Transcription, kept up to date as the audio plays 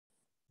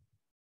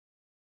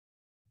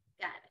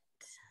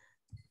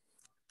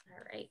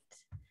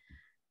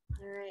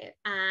All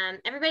right,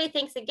 everybody,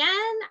 thanks again.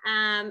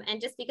 And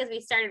just because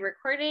we started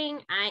recording,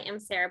 I am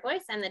Sarah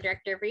Boyce. I'm the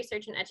Director of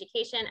Research and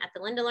Education at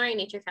the Linda Loring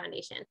Nature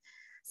Foundation.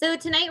 So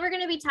tonight we're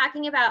going to be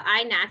talking about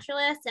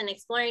iNaturalist and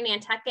exploring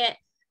Nantucket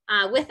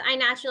with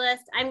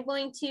iNaturalist. I'm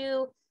going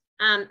to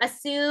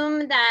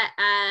assume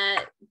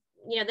that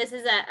this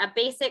is a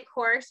basic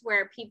course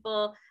where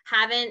people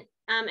haven't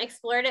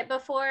explored it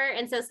before,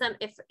 and so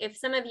if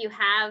some of you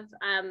have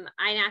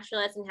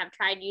iNaturalist and have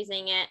tried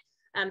using it,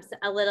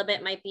 a little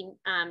bit might be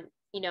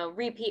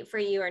repeat for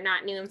you or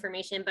not new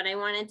information, but I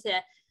wanted to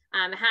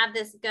have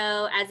this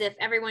go as if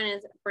everyone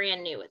is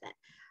brand new with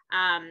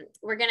it.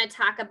 We're going to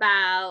talk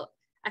about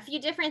a few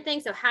different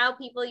things, so how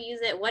people use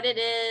it, what it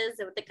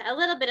is, a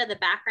little bit of the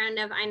background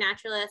of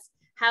iNaturalist,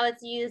 how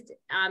it's used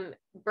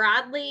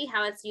broadly,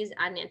 how it's used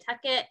on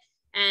Nantucket,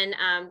 and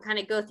kind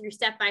of go through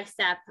step by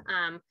step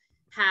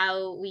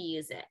how we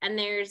use it. And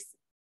there's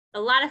a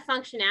lot of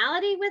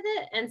functionality with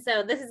it, and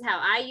so this is how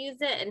I use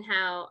it, and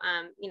how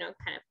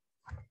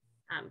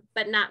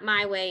but not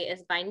my way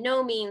is by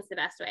no means the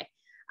best way.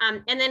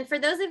 And then for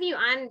those of you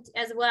on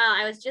as well,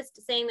 I was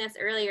just saying this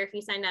earlier, if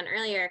you signed on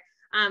earlier,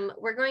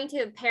 we're going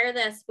to pair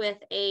this with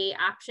a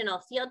optional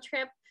field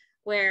trip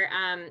where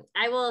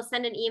I will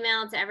send an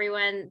email to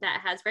everyone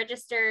that has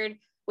registered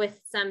with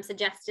some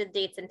suggested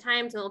dates and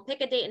times, and we'll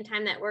pick a date and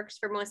time that works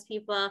for most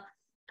people.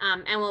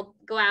 And we'll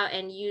go out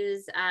and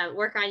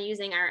work on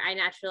using our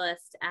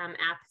iNaturalist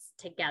apps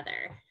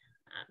together.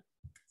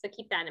 So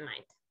keep that in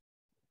mind.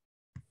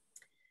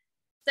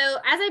 So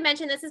as I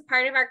mentioned, this is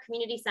part of our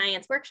community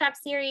science workshop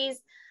series.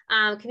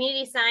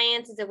 Community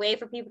science is a way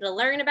for people to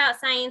learn about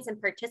science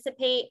and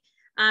participate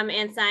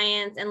in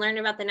science and learn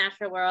about the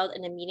natural world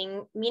in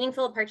a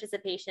meaningful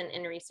participation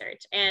in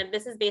research. And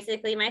this is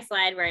basically my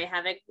slide where I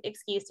have an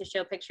excuse to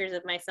show pictures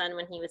of my son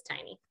when he was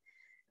tiny.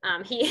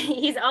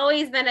 He's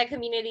always been a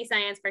community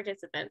science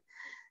participant.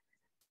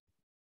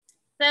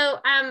 So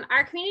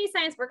our community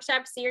science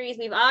workshop series,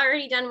 we've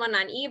already done one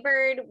on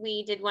eBird.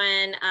 We did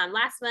one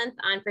last month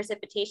on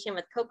precipitation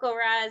with cocoa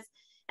rods,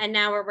 and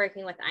now we're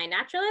working with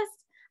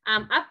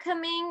iNaturalist.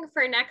 Upcoming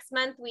for next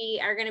month,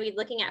 we are going to be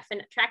looking at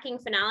tracking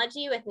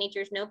phenology with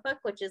Nature's Notebook,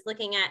 which is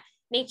looking at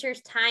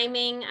nature's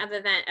timing of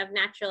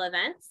natural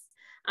events.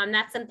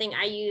 That's something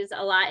I use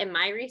a lot in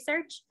my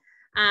research.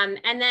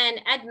 And then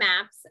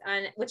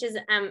EdMaps, which is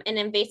an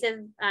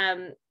invasive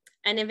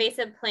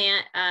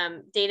plant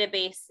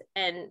database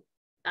and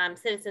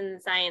citizen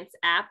science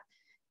app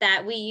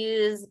that we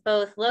use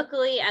both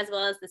locally as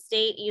well as the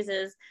state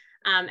uses.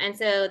 And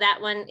so that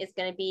one is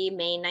going to be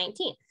May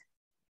 19th.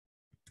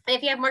 And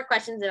if you have more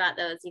questions about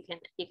those, you can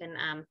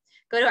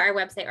go to our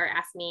website or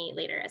ask me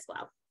later as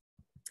well.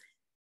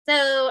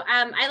 So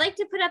I like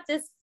to put up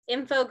this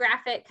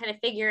infographic kind of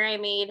figure I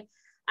made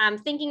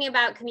thinking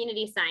about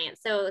community science.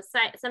 So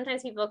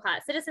sometimes people call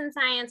it citizen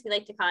science. We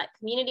like to call it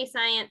community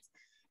science.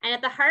 And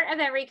at the heart of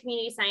every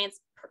community science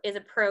is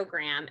a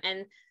program.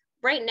 And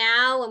right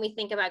now, when we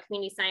think about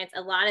community science,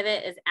 a lot of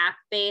it is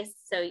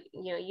app-based, so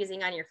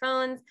using on your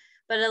phones.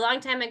 But a long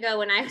time ago,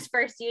 when I was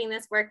first doing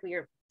this work, we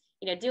were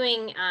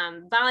doing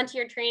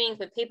volunteer trainings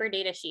with paper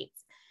data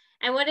sheets.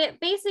 And what it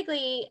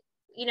basically,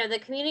 the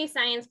community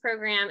science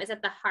program is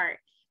at the heart.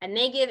 And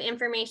they give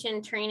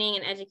information, training,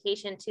 and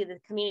education to the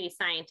community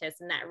scientists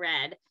in that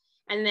red.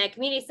 And the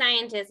community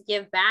scientists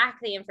give back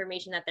the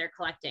information that they're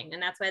collecting. And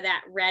that's why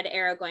that red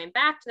arrow going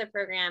back to the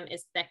program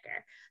is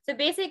thicker. So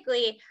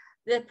basically,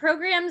 the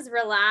programs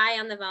rely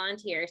on the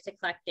volunteers to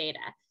collect data.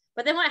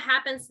 But then what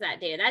happens to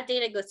that data? That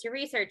data goes to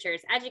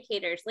researchers,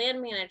 educators,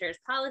 land managers,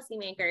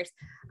 policymakers.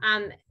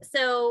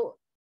 So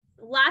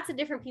lots of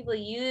different people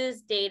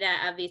use data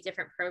of these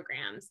different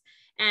programs.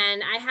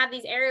 And I have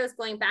these arrows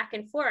going back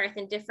and forth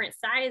in different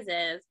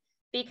sizes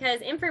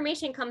because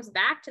information comes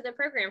back to the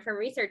program from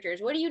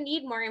researchers. What do you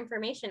need more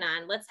information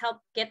on? Let's help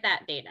get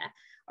that data.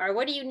 Or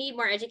what do you need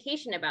more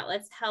education about?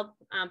 Let's help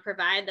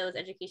provide those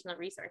educational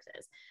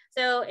resources.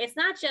 So it's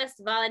not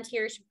just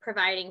volunteers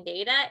providing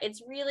data,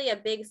 it's really a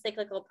big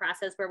cyclical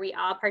process where we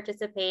all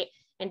participate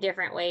in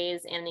different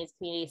ways in these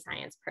community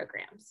science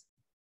programs.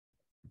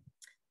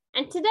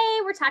 And today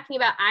we're talking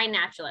about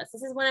iNaturalist.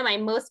 This is one of my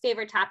most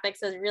favorite topics,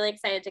 so I was really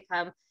excited to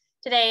come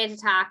today to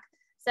talk.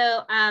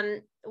 So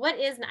what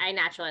is an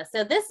iNaturalist?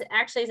 So this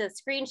actually is a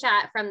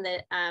screenshot from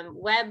the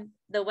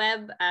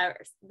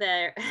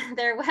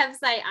their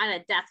website on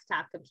a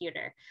desktop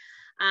computer.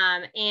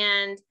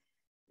 And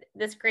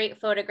this great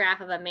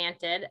photograph of a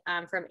mantid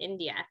from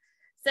India.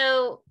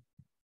 So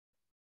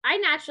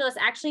iNaturalist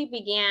actually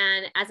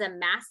began as a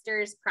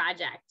master's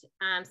project.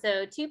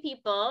 So two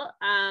people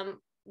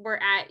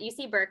were at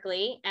UC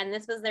Berkeley, and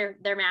this was their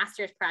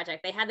master's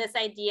project. They had this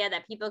idea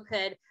that people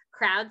could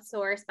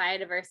crowdsource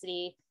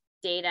biodiversity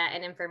data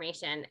and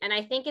information. And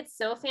I think it's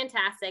so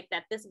fantastic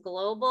that this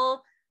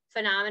global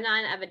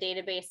phenomenon of a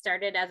database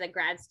started as a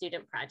grad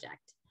student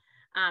project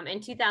in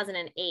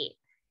 2008.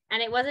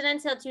 And it wasn't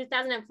until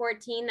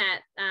 2014 that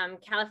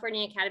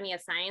California Academy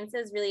of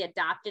Sciences really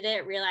adopted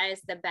it,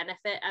 realized the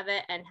benefit of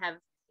it, and have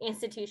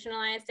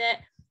institutionalized it.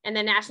 And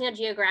then National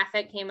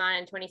Geographic came on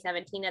in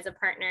 2017 as a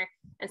partner.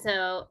 And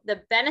so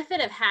the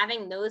benefit of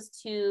having those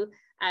two,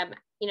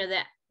 you know,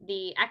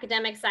 the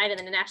academic side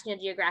and the National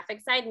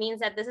Geographic side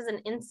means that this is an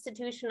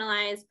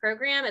institutionalized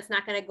program. It's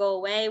not going to go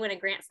away when a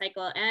grant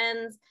cycle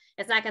ends.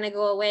 It's not going to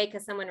go away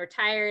because someone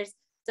retires.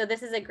 So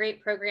this is a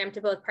great program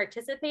to both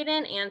participate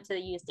in and to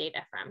use data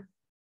from.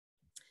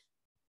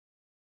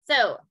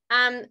 So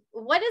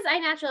what is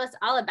iNaturalist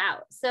all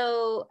about?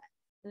 So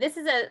this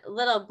is a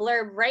little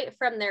blurb right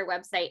from their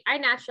website.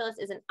 iNaturalist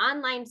is an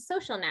online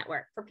social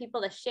network for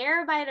people to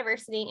share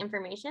biodiversity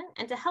information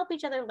and to help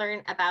each other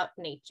learn about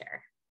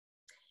nature.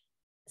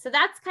 So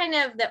that's kind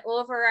of the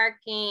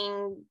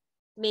overarching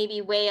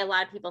maybe way a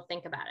lot of people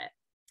think about it.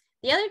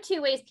 The other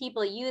two ways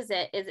people use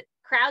it is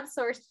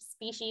crowdsourced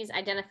species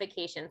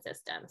identification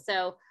system.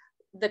 So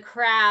the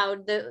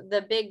crowd,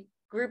 the big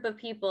group of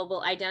people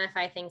will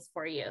identify things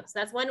for you. So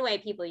that's one way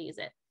people use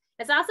it.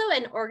 It's also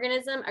an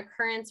organism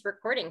occurrence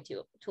recording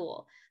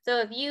tool. So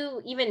if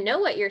you even know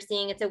what you're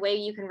seeing, it's a way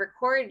you can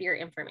record your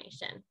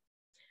information.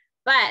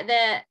 But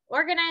the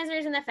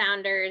organizers and the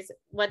founders,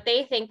 what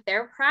they think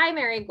their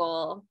primary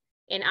goal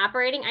in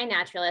operating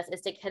iNaturalist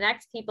is to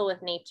connect people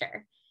with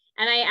nature.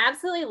 And I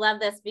absolutely love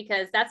this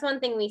because that's one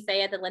thing we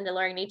say at the Linda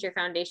Loring Nature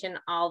Foundation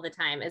all the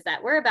time, is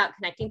that we're about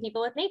connecting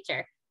people with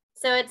nature.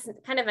 So it's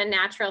kind of a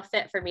natural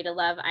fit for me to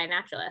love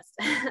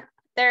iNaturalist.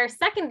 Their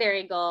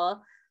secondary goal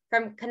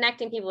from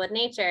connecting people with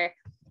nature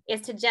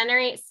is to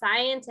generate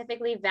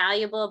scientifically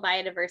valuable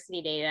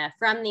biodiversity data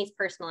from these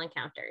personal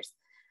encounters.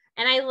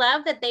 And I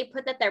love that they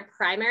put that their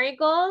primary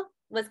goal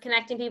was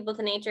connecting people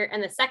to nature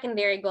and the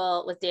secondary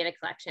goal was data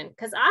collection,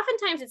 because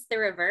oftentimes it's the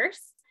reverse.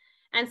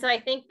 And so I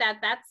think that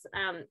that's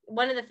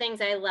one of the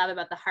things I love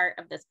about the heart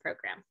of this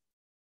program.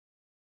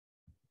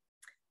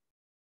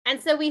 And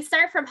so we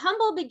start from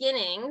humble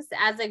beginnings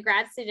as a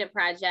grad student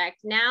project.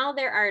 Now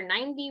there are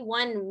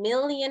 91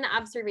 million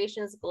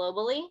observations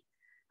globally.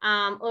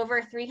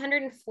 Over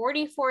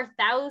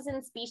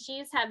 344,000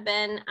 species have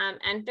been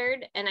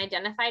entered and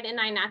identified in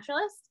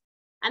iNaturalist.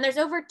 And there's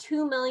over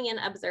 2 million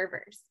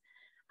observers.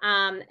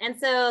 And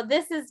so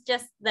this is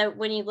just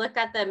when you look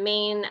at the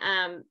main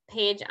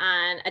page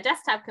on a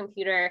desktop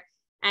computer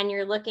and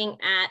you're looking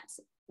at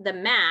the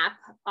map,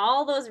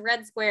 all those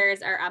red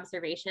squares are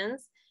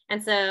observations.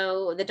 And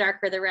so the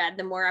darker the red,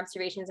 the more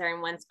observations are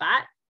in one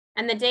spot.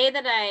 And the day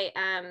that I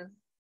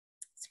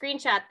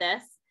screenshot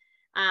this,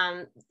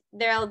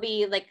 there'll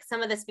be like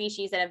some of the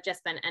species that have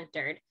just been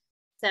entered.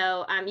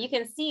 So you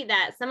can see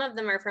that some of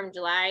them are from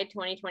July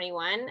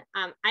 2021.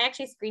 I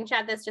actually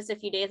screenshot this just a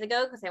few days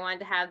ago because I wanted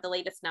to have the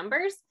latest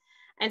numbers.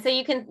 And so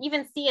you can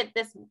even see at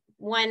this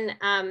one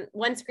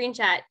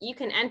screenshot, you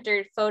can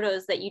enter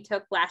photos that you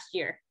took last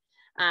year.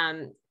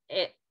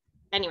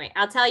 Anyway,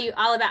 I'll tell you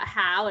all about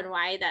how and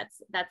why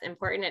that's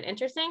important and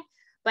interesting,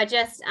 but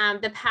just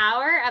the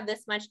power of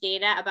this much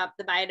data about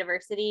the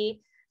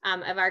biodiversity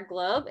of our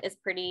globe is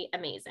pretty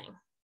amazing.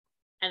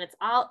 And it's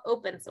all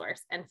open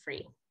source and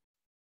free.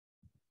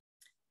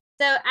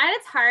 So at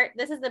its heart,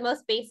 this is the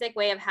most basic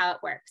way of how it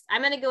works.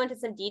 I'm going to go into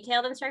some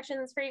detailed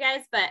instructions for you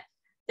guys, but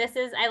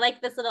I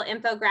like this little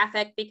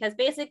infographic because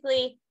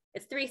basically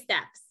it's 3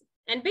 steps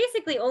and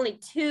basically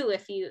only 2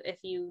 if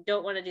you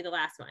don't want to do the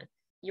last one.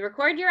 You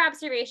record your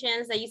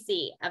observations that you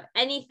see of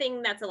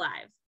anything that's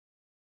alive.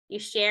 You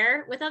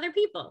share with other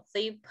people. So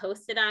you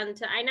post it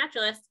onto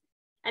iNaturalist,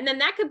 and then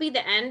that could be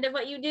the end of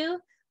what you do,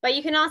 but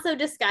you can also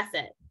discuss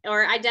it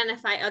or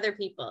identify other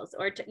people's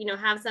or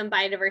have some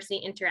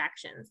biodiversity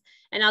interactions.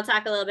 And I'll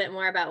talk a little bit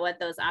more about what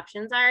those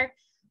options are,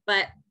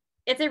 but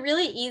it's a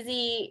really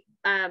easy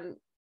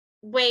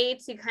way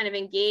to kind of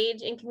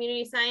engage in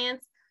community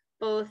science,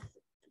 both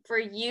for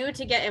you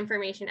to get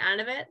information out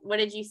of it, what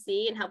did you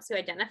see, and helps you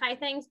identify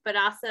things, but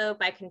also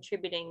by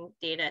contributing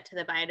data to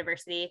the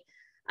biodiversity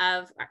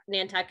of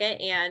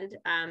Nantucket and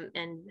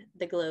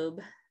the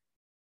globe.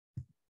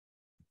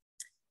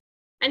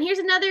 And here's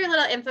another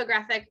little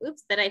infographic,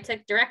 that I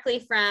took directly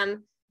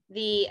from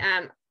the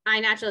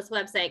iNaturalist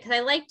website, because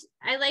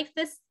I liked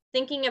this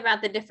thinking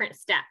about the different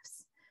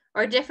steps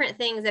or different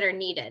things that are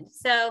needed.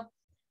 So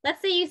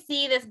let's say you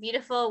see this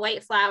beautiful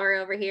white flower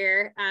over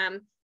here,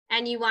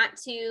 and you want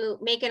to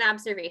make an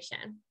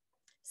observation.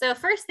 So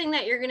first thing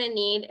that you're going to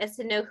need is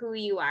to know who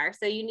you are.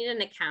 So you need an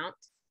account.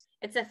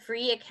 It's a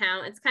free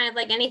account. It's kind of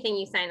like anything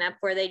you sign up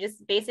for. They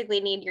just basically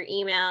need your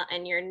email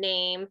and your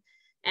name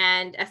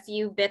and a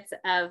few bits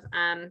of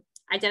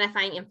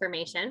identifying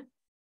information.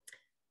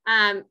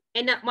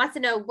 It wants to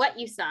know what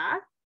you saw.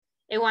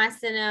 It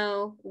wants to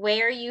know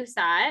where you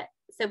saw it.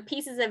 So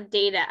pieces of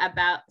data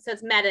so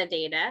it's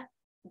metadata,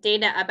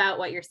 data about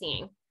what you're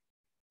seeing.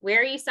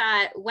 Where you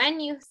saw it, when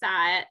you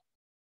saw it,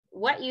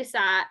 what you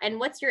saw, and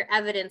what's your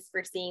evidence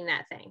for seeing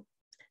that thing.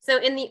 So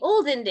in the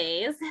olden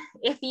days,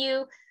 if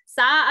you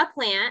saw a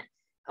plant,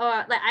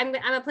 or like I'm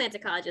a plant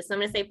ecologist, so I'm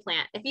gonna say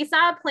plant. If you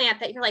saw a plant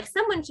that you're like,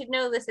 someone should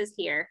know this is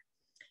here,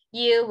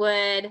 you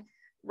would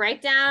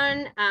write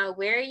down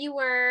where you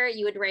were,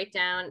 you would write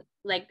down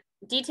like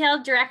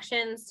detailed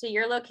directions to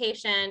your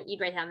location,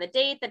 you'd write down the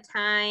date, the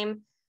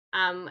time,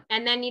 And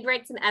then you'd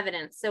write some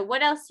evidence. So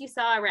what else you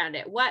saw around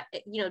it? What,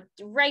 you know,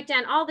 write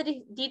down all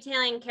the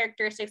detailing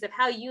characteristics of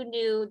how you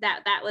knew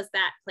that that was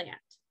that plant.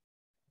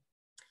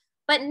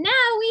 But now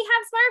we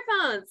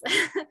have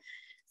smartphones.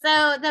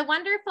 So the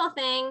wonderful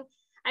thing,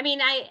 I mean,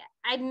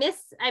 I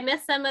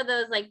miss some of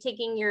those, like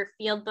taking your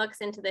field books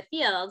into the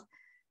field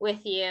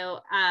with you.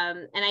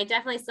 And I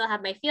definitely still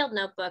have my field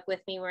notebook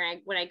with me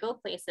when I go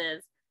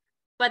places.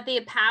 But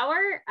the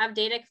power of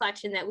data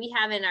collection that we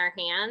have in our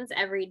hands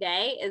every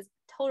day is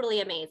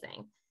totally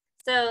amazing.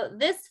 So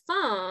this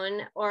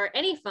phone, or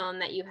any phone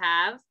that you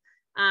have,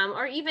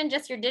 or even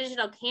just your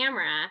digital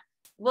camera,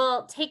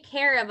 will take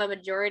care of a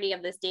majority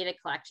of this data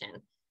collection.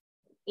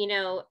 You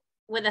know,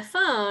 with a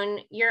phone,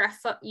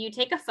 you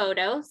take a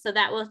photo, so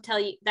that will tell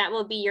you, that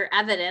will be your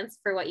evidence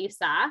for what you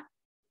saw.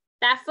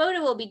 That photo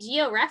will be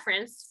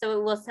geo-referenced, so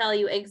it will tell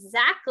you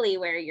exactly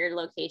where your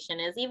location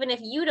is, even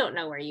if you don't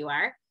know where you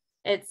are.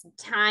 It's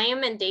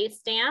time and date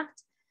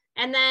stamped.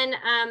 And then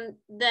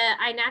the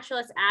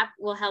iNaturalist app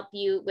will help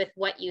you with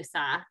what you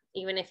saw,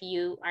 even if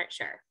you aren't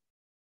sure.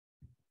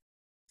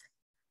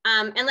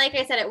 And like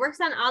I said, it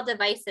works on all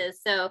devices.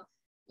 So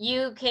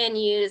you can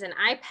use an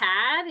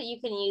iPad,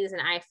 you can use an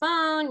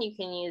iPhone, you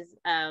can use,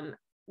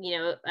 you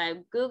know, a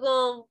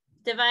Google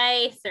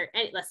device or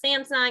a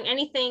Samsung,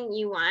 anything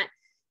you want.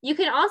 You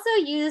can also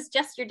use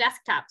just your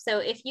desktop. So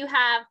if you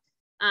have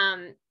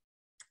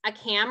a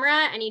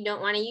camera and you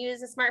don't want to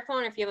use a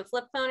smartphone, or if you have a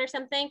flip phone or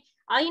something,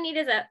 all you need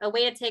is a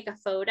way to take a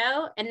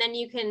photo, and then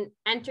you can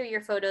enter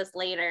your photos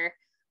later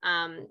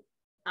on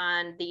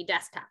the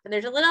desktop. And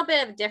there's a little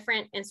bit of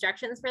different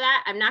instructions for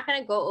that. I'm not going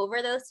to go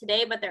over those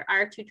today, but there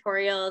are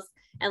tutorials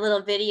and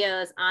little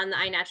videos on the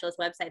iNaturalist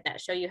website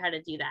that show you how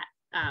to do that.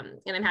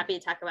 And I'm happy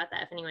to talk about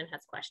that if anyone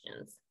has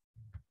questions.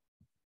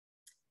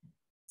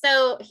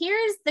 So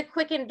here's the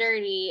quick and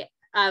dirty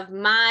of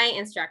my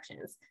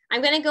instructions.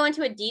 I'm going to go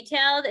into a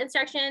detailed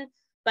instruction,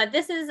 but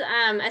this is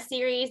a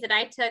series that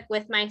I took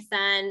with my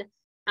son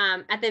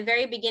at the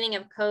very beginning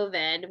of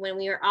COVID, when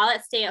we were all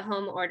at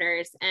stay-at-home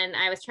orders, and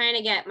I was trying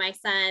to get my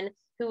son,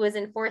 who was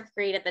in 4th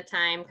grade at the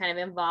time, kind of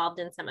involved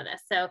in some of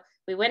this. So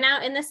we went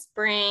out in the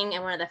spring,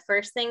 and one of the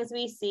first things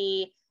we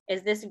see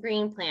is this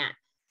green plant.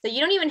 So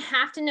you don't even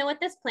have to know what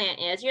this plant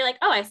is. You're like,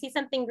 oh, I see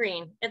something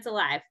green. It's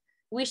alive.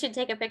 We should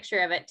take a picture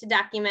of it to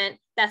document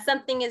that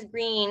something is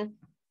green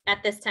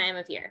at this time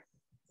of year.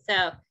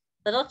 So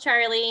little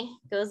Charlie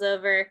goes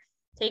over,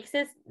 takes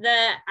the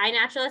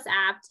iNaturalist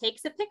app,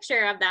 takes a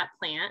picture of that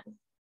plant,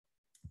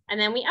 and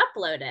then we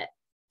upload it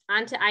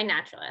onto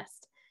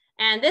iNaturalist.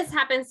 And this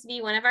happens to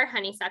be one of our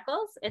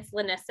honeysuckles. It's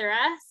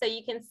Lonicera. So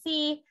you can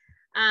see,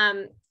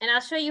 and I'll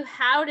show you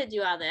how to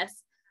do all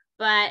this,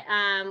 but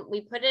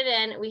we put it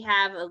in,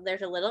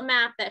 there's a little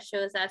map that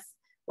shows us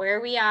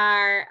where we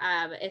are.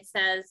 It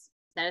says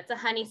that it's a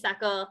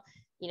honeysuckle.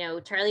 You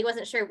know, Charlie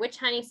wasn't sure which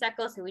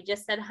honeysuckle, so we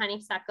just said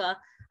honeysuckle,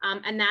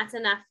 and that's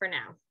enough for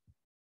now.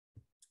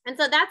 And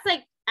so that's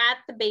like at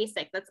the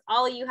basic, that's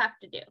all you have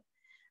to do.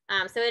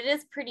 So it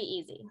is pretty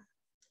easy.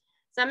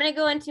 So I'm gonna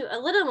go into a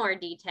little more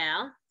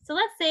detail. So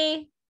let's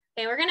say,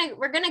 okay, we're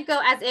gonna go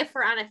as if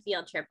we're on a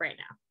field trip right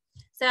now.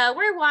 So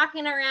we're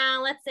walking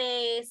around, let's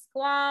say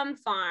Squam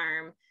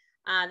Farm,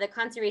 the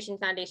Conservation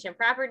Foundation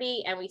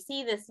property, and we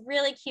see this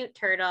really cute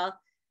turtle.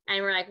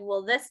 And we're like,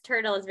 well, this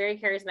turtle is very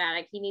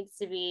charismatic. He needs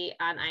to be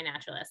on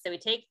iNaturalist. So we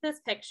take this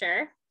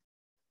picture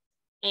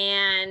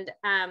and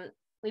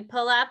we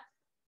pull up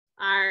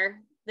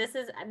these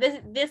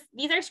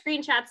are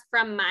screenshots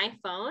from my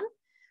phone.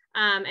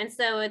 And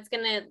so it's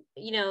gonna,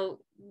 you know,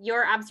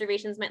 your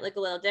observations might look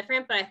a little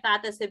different, but I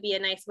thought this would be a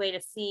nice way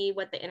to see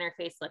what the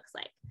interface looks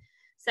like.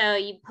 So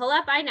you pull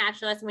up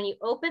iNaturalist. When you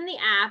open the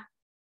app,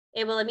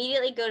 it will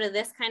immediately go to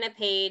this kind of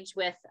page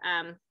with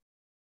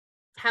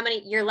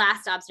your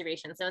last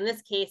observations. So in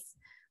this case,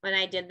 when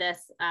I did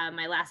this,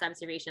 my last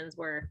observations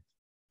were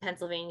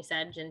Pennsylvania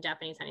sedge and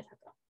Japanese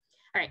honeysuckle.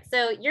 All right,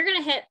 so you're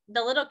gonna hit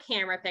the little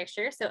camera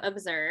picture, so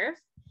observe,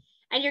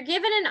 and you're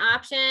given an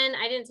option.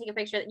 I didn't take a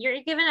picture.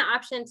 You're given an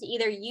option to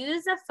either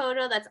use a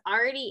photo that's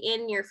already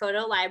in your photo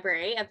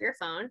library of your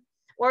phone,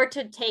 or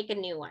to take a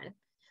new one.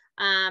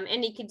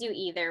 And you could do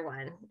either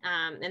one.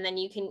 And then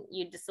you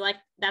just select,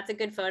 that's a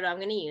good photo,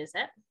 I'm gonna use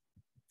it.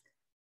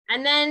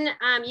 And then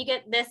you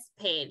get this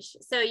page.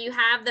 So you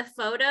have the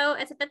photo,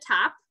 it's at the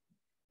top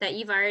that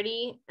you've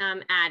already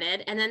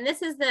added. And then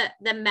this is the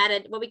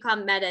what we call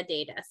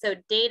metadata. So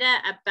data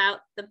about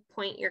the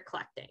point you're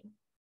collecting.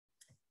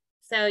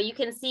 So you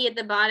can see at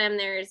the bottom,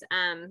 there's,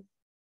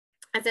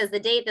 it says the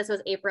date, this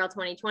was April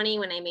 2020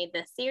 when I made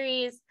this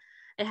series.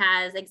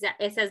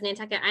 It says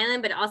Nantucket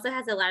Island, but it also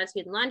has the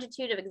latitude and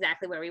longitude of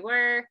exactly where we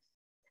were.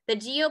 The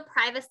geo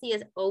privacy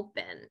is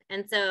open.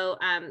 And so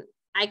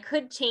I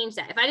could change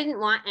that. If I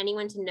didn't want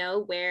anyone to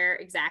know where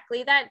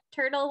exactly that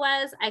turtle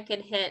was, I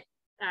could hit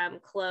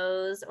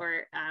close,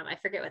 or I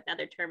forget what the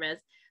other term is,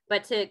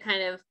 but to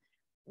kind of,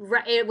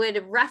 it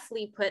would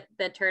roughly put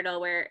the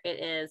turtle where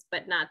it is,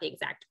 but not the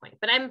exact point.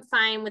 But I'm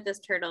fine with this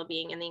turtle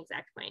being in the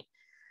exact point.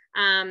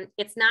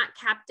 It's not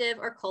captive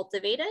or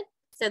cultivated.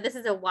 So this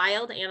is a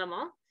wild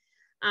animal.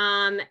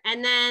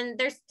 And then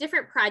there's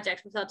different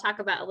projects, which I'll talk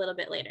about a little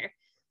bit later.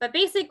 But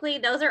basically,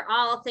 those are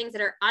all things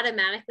that are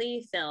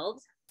automatically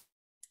filled.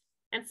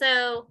 And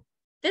so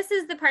this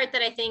is the part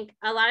that I think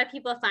a lot of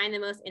people find the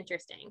most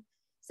interesting.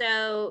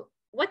 So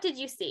what did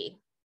you see?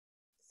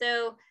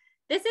 So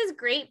this is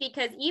great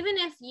because even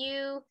if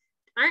you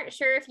aren't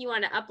sure if you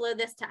want to upload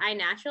this to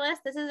iNaturalist,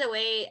 this is a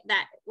way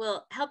that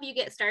will help you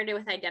get started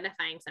with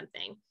identifying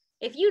something.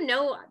 If you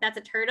know that's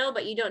a turtle,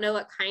 but you don't know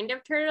what kind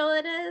of turtle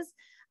it is,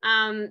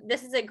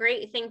 this is a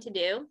great thing to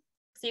do.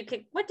 So you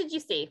could, what did you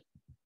see?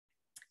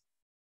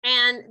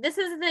 And this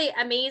is the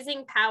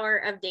amazing power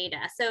of data.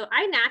 So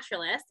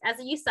iNaturalist,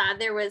 as you saw,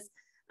 there was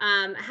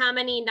how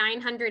many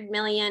 900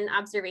 million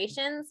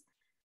observations.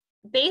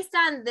 Based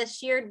on the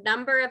sheer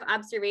number of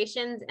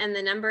observations and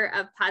the number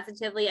of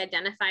positively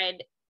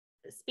identified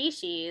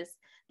species,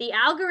 the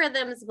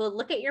algorithms will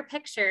look at your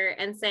picture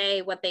and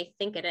say what they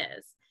think it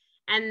is.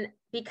 And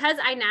because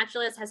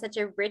iNaturalist has such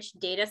a rich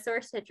data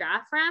source to draw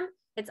from,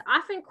 it's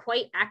often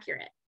quite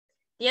accurate.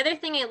 The other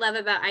thing I love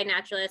about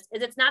iNaturalist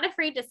is it's not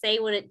afraid to say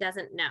what it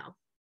doesn't know.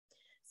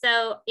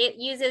 So it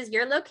uses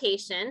your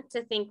location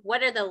to think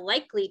what are the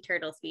likely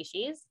turtle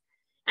species.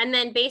 And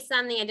then based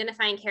on the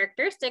identifying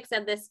characteristics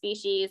of this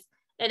species,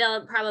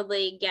 it'll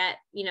probably get,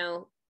 you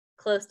know,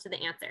 close to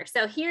the answer.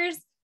 So here's,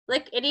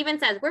 like, it even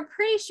says, we're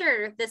pretty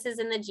sure this is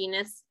in the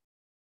genus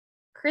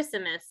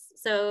Chrysimus.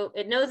 So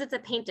it knows it's a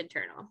painted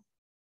turtle,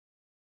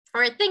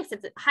 or it thinks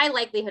it's a high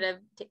likelihood of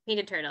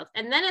painted turtles.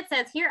 And then it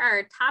says, here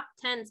are top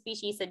 10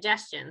 species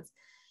suggestions.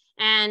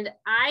 And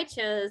I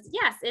chose,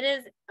 yes, it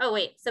is. Oh,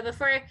 wait. So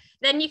before,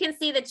 then you can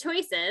see the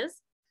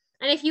choices.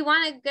 And if you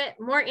want to get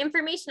more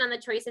information on the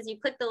choices, you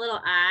click the little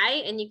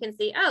eye and you can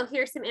see, oh,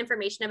 here's some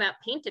information about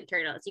painted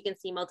turtles. You can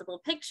see multiple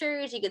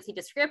pictures. You can see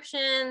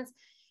descriptions.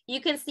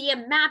 You can see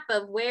a map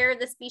of where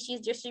the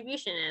species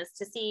distribution is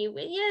to see,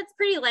 yeah, it's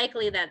pretty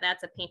likely that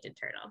that's a painted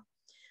turtle.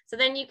 So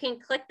then you can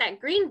click that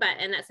green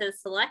button that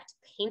says select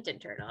painted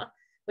turtle,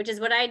 which is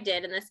what I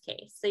did in this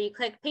case. So you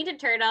click painted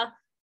turtle,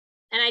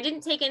 and I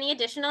didn't take any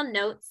additional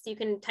notes. You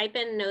can type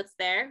in notes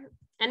there,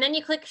 and then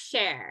you click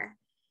share,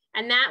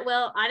 and that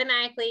will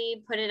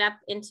automatically put it up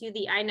into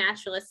the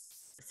iNaturalist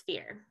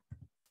sphere.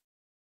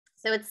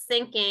 So it's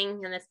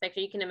syncing in this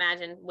picture. You can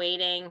imagine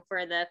waiting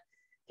for the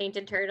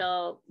painted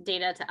turtle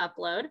data to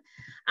upload.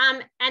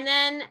 And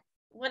then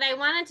what I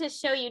wanted to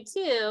show you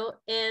too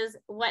is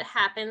what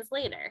happens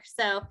later.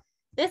 So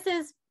this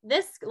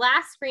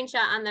last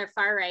screenshot on the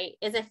far right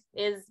is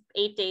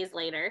 8 days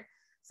later.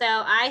 So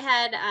I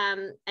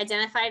had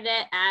identified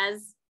it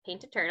as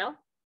painted turtle.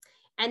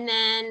 And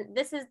then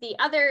this is the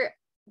other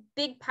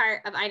big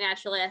part of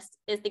iNaturalist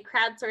is the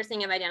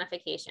crowdsourcing of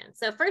identification.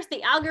 So first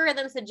the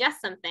algorithm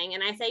suggests something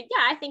and I say,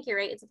 yeah, I think you're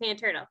right, it's a painted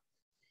turtle.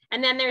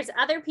 And then there's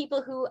other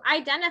people who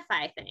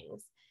identify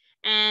things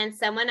and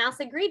someone else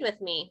agreed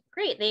with me.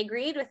 Great, they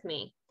agreed with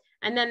me.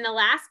 And then the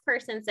last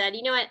person said,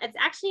 you know what, it's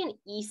actually an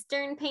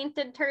Eastern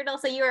painted turtle.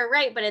 So you were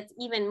right, but it's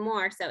even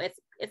more. So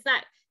it's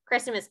not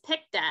Chrysimus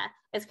picta,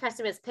 it's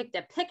Chrysimus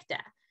picta picta.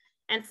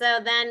 And so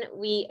then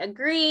we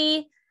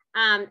agree.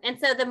 And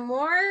so the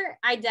more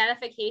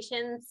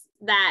identifications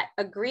that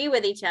agree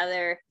with each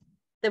other,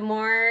 the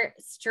more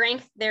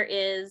strength there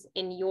is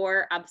in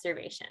your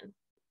observation.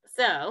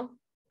 So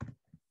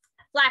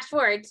flash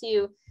forward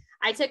to,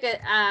 I took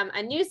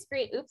a new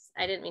screen, oops,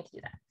 I didn't mean to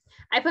do that.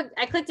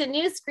 I clicked a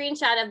new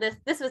screenshot of this.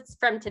 This was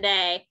from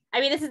today.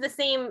 I mean, this is the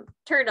same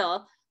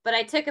turtle, but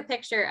I took a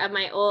picture of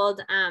my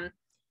old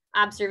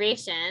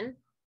observation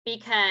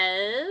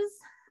because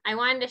I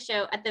wanted to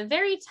show at the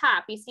very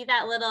top, you see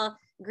that little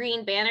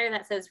green banner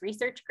that says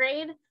research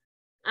grade?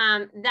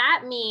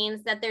 That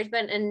means that there's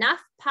been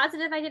enough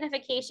positive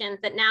identifications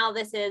that now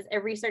this is a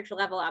research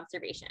level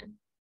observation.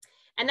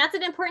 And that's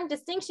an important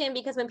distinction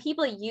because when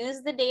people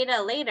use the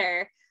data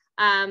later,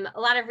 a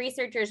lot of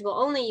researchers will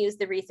only use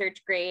the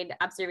research grade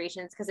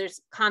observations because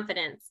there's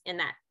confidence in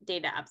that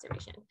data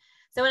observation.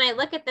 So when I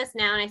look at this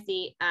now and I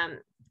see,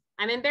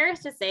 I'm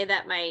embarrassed to say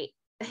that my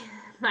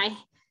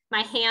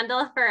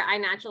handle for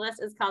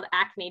iNaturalist is called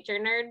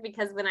iNaturalist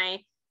because when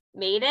I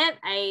made it,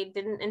 I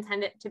didn't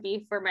intend it to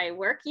be for my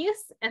work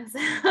use. And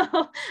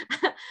so,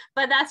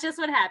 but that's just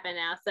what happened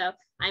now. So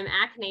I'm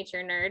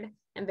iNaturalist,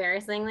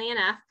 embarrassingly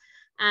enough.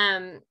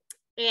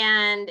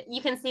 And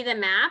you can see the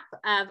map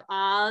of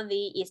all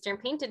the Eastern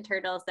painted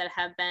turtles that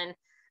have been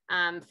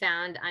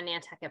found on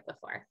Nantucket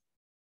before.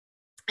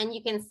 And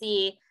you can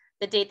see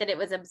the date that it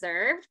was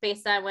observed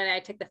based on when I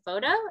took the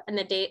photo and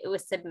the date it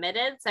was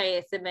submitted. So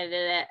I submitted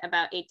it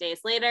about 8 days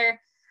later.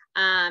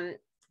 And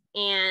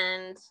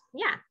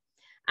yeah,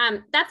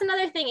 that's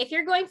another thing. If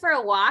you're going for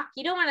a walk,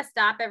 you don't want to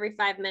stop every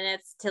 5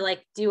 minutes to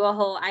like do a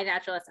whole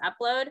iNaturalist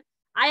upload.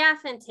 I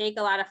often take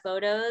a lot of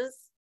photos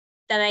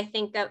that I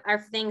think are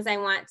things I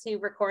want to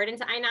record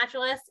into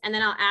iNaturalist, and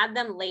then I'll add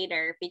them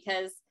later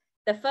because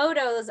the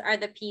photos are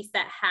the piece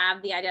that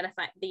have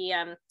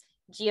the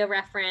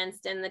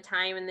geo-referenced and the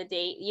time and the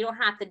date. You don't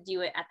have to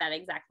do it at that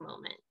exact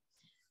moment.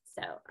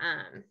 So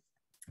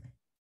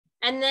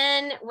And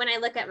then when I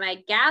look at my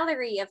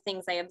gallery of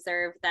things I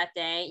observed that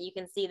day, you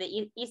can see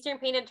the Eastern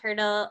painted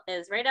turtle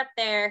is right up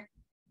there.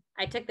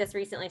 I took this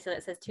recently, so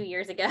it says 2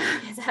 years ago.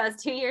 So that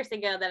was 2 years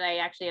ago that I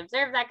actually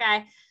observed that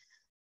guy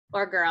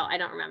or girl, I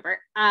don't remember.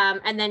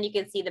 And then you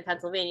can see the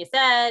Pennsylvania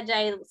sedge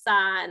I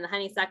saw and the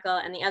honeysuckle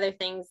and the other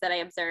things that I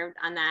observed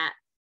on that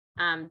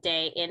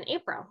day in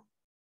April.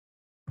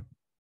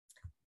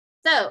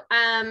 So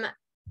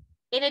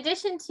in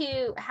addition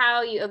to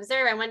how you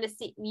observe, I wanted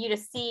to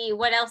see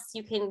what else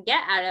you can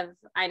get out of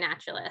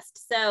iNaturalist.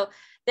 So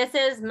this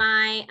is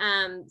my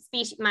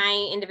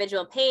my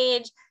individual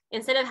page.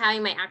 Instead of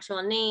having my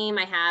actual name,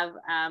 I have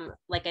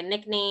like a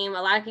nickname.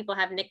 A lot of people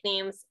have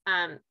nicknames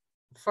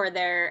for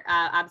their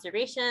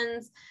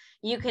observations.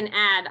 You can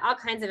add all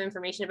kinds of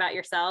information about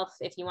yourself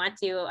if you want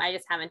to. I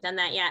just haven't done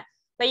that yet.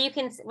 But you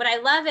can, what I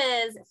love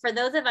is for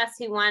those of us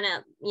who want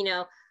to, you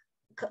know,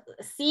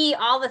 see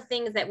all the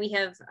things that we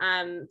have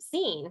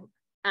seen,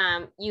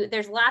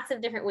 there's lots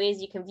of different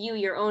ways you can view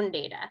your own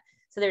data.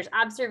 So there's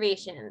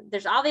observation,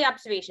 there's all the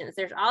observations,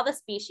 there's all the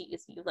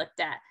species you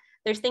looked at,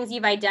 there's things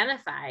you've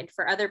identified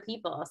for other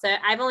people. So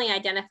I've only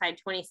identified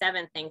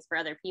 27 things for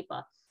other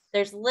people.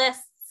 There's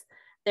lists,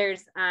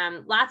 there's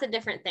lots of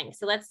different things.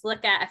 So let's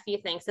look at a few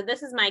things. So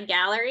this is my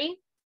gallery.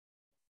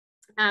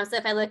 So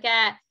if I look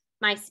at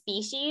my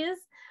species,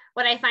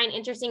 what I find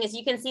interesting is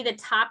you can see the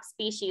top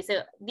species.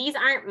 So these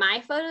aren't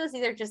my photos,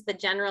 these are just the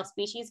general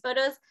species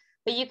photos,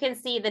 but you can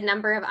see the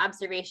number of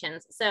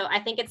observations. So I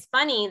think it's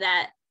funny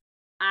that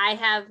I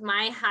have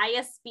my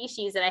highest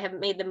species that I have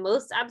made the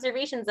most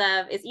observations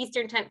of is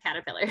Eastern tent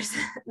caterpillars.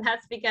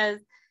 That's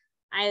because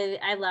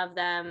I love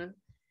them.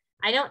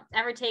 I don't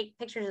ever take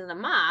pictures of the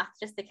moth,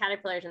 just the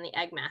caterpillars and the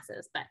egg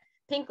masses, but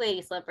pink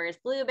lady slippers,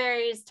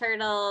 blueberries,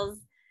 turtles.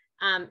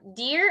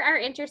 Deer are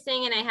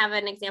interesting, and I have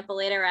an example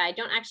later where I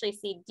don't actually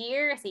see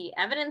deer, I see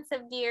evidence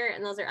of deer,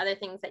 and those are other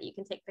things that you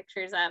can take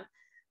pictures of.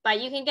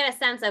 But you can get a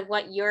sense of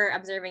what you're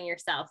observing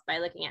yourself by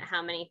looking at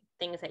how many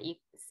things that you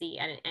see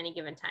at any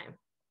given time.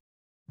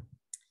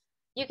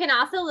 You can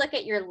also look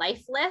at your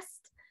life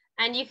list,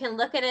 and you can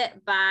look at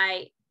it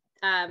by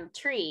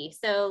tree.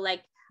 So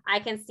like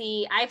I've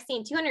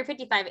seen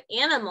 255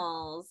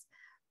 animals,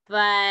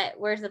 but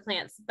where's the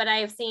plants? But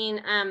I've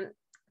seen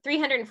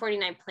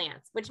 349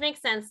 plants, which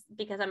makes sense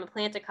because I'm a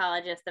plant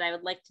ecologist that I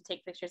would like to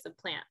take pictures of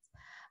plants.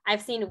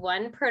 I've seen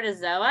one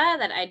protozoa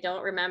that I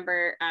don't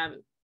remember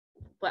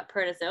what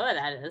protozoa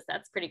that is.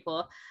 That's pretty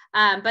cool.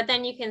 But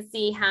then you can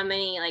see how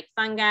many like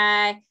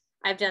fungi.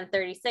 I've done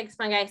 36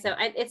 fungi. So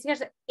it's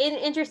just an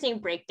interesting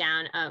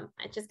breakdown.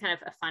 It's just kind of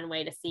a fun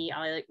way to see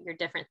all your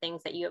different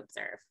things that you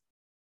observe.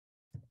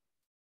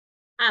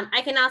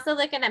 I can also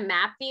look at a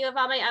map view of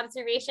all my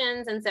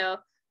observations. And so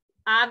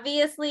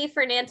obviously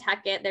for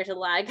Nantucket, there's a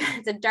lot of,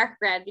 it's a dark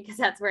red because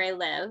that's where I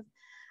live.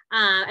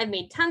 I've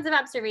made tons of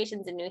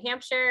observations in New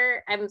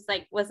Hampshire. I was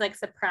like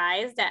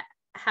surprised at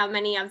how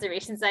many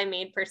observations I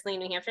made personally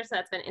in New Hampshire. So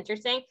that's been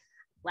interesting.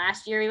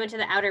 Last year we went to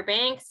the Outer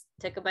Banks,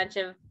 took a bunch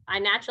of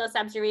iNaturalist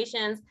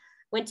observations,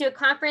 went to a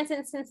conference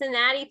in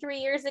Cincinnati 3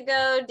 years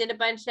ago, did a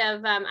bunch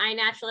of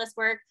iNaturalist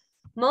work.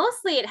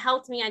 Mostly it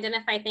helped me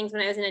identify things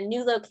when I was in a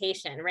new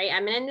location, right?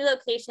 I'm in a new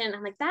location.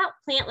 I'm like, that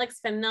plant looks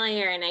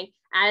familiar. And I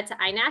add it to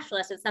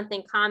iNaturalist. It's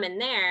something common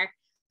there,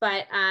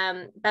 but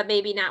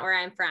maybe not where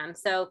I'm from.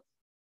 So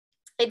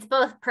it's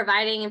both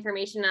providing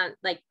information on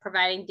like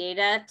providing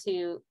data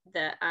to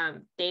the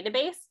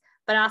database,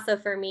 but also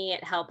for me,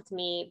 it helped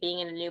me being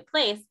in a new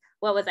place.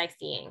 What was I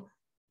seeing?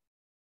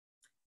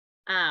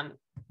 And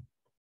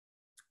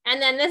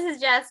then this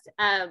is just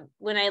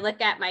when I look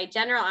at my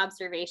general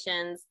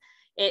observations,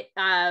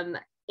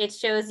 it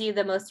shows you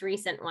the most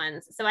recent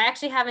ones. So I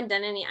actually haven't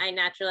done any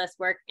iNaturalist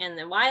work in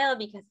a while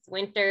because it's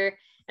winter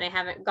and I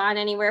haven't gone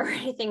anywhere where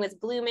anything was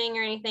blooming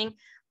or anything,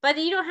 but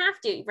you don't have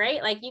to,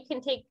 right? Like you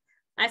can take,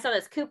 I saw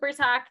this Cooper's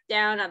hawk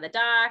down on the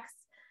docks.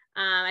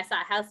 I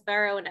saw a house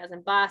sparrow when I was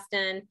in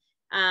Boston.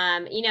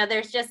 You know,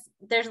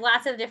 there's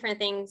lots of different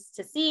things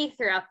to see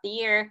throughout the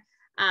year.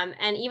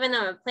 And even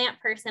though I'm a plant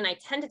person, I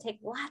tend to take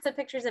lots of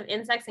pictures of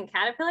insects and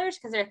caterpillars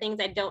because there are things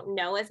I don't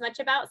know as much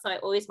about. So I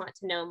always want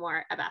to know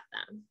more about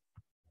them.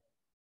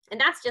 And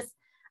that's just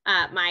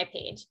my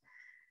page.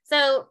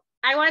 So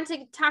I wanted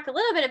to talk a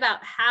little bit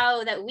about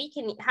how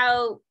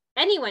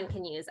anyone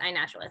can use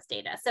iNaturalist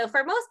data. So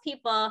for most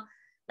people,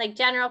 like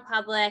general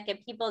public and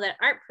people that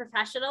aren't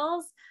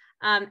professionals,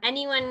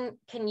 anyone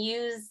can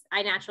use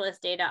iNaturalist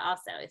data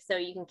also. So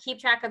you can keep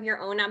track of your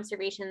own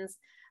observations,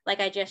 like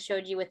I just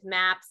showed you with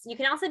maps. You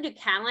can also do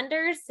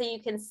calendars, so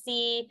you can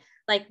see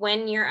like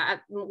when you're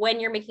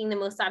making the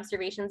most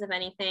observations of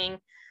anything.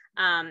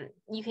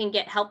 You can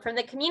get help from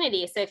the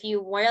community. So if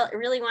you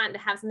really want to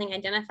have something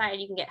identified,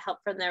 you can get help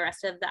from the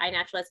rest of the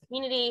iNaturalist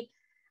community.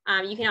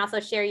 You can also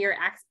share your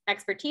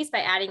expertise by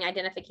adding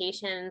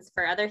identifications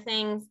for other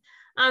things.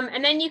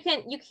 And then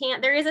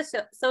there is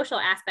a social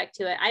aspect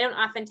to it. I don't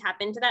often tap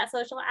into that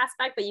social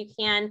aspect, but you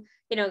can,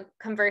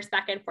 converse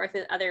back and forth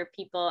with other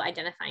people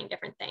identifying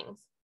different things.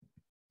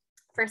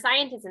 For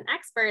scientists and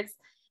experts,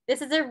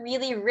 this is a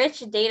really rich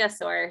data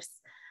source.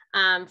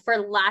 for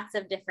lots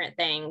of different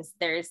things.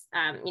 There's,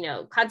 you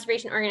know,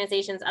 conservation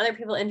organizations, other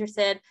people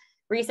interested,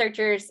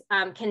 researchers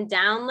can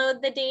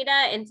download the data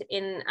and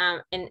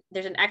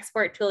there's an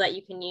export tool that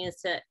you can use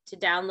to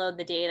download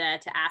the data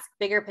to ask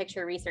bigger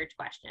picture research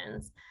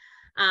questions.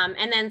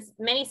 And then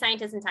many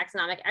scientists and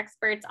taxonomic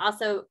experts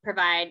also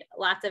provide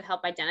lots of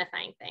help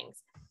identifying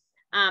things.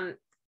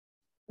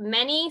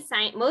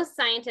 Most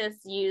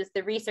scientists use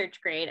the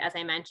research grade, as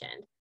I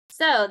mentioned.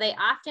 So they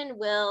often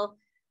will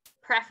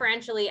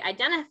preferentially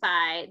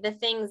identify the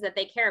things that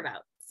they care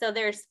about. So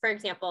there's, for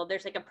example,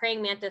 there's like a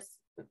praying mantis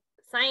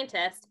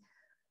scientist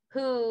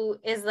who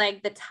is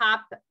like the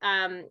top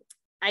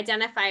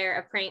identifier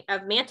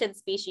of mantid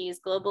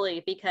species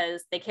globally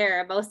because they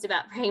care most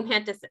about praying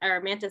mantis or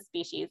mantis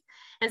species.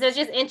 And so it's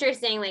just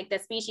interesting, like the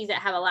species that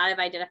have a lot of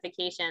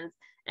identifications,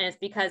 and it's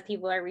because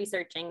people are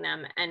researching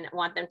them and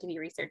want them to be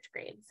research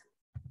grades.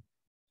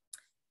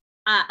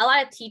 A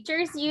lot of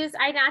teachers use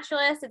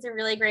iNaturalist. It's a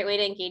really great way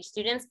to engage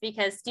students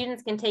because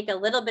students can take a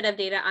little bit of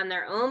data on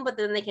their own, but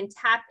then they can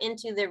tap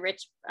into the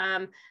rich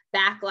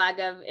backlog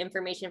of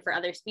information for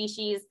other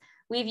species.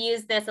 We've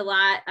used this a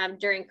lot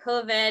during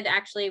COVID,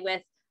 actually,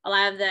 with a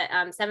lot of the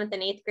 7th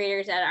and 8th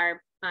graders at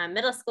our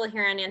middle school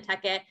here in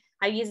Nantucket.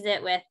 I used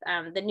it with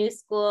the new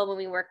school when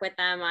we work with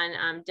them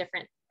on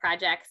different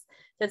projects.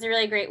 So it's a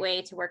really great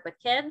way to work with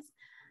kids.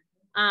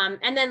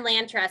 And then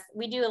land trust,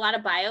 we do a lot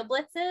of bio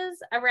blitzes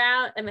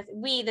around,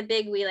 we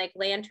like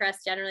land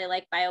trust generally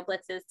like bio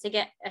blitzes to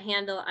get a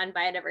handle on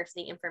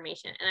biodiversity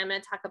information. And I'm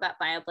going to talk about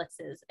bio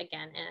blitzes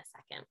again in a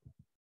second.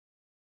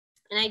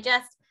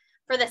 And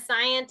for the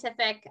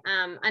scientific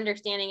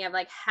understanding of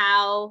like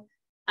how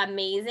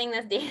amazing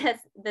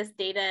this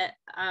data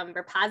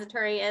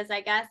repository is,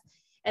 I guess,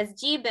 as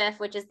GBIF,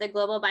 which is the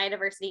Global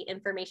Biodiversity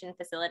Information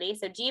Facility.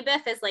 So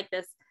GBIF is like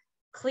this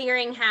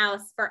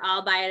clearinghouse for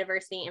all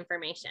biodiversity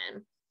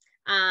information.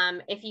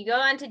 If you go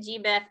onto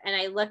GBIF, and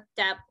I looked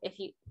up, if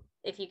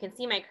you can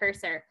see my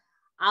cursor,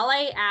 all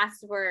I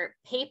asked were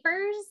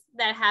papers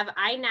that have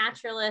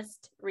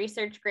iNaturalist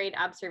research grade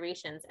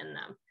observations in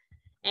them.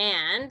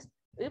 And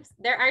oops,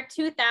 there are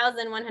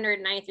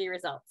 2,193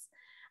 results.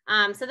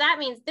 So that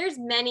means there's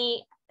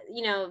many,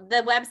 you know,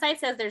 the website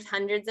says there's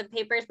hundreds of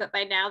papers, but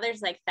by now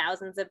there's like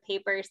thousands of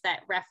papers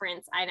that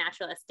reference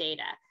iNaturalist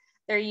data.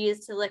 They're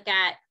used to look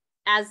at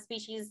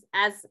species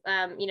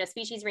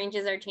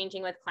ranges are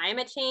changing with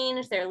climate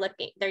change.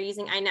 They're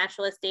using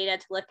iNaturalist data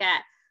to look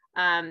at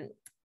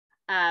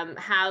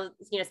how,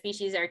 you know,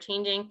 species are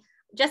changing.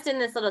 Just in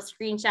this little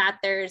screenshot,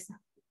 there's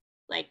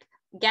like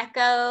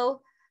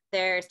gecko,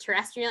 there's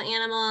terrestrial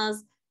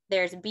animals,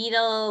 there's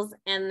beetles,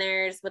 and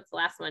there's, what's the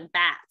last one?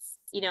 Bats.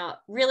 You know,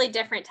 really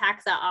different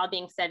taxa all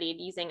being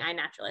studied using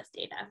iNaturalist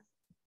data.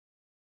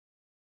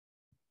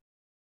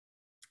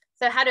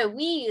 So how do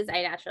we use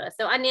iNaturalist?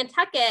 So on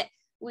Nantucket,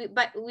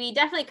 we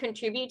definitely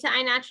contribute to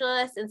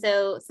iNaturalist. And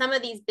so some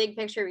of these big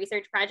picture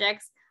research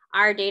projects,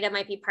 our data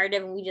might be part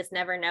of, and we just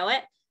never know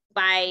it.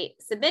 By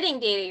submitting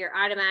data, you're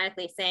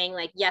automatically saying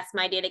like, yes,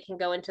 my data can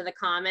go into the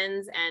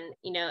commons and,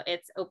 you know,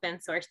 it's open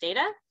source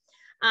data.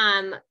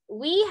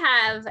 We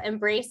have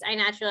embraced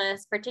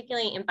iNaturalist,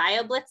 particularly in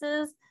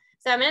BioBlitzes.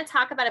 So I'm going to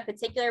talk about a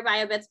particular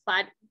BioBlitz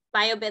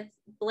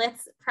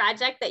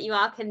project that you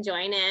all can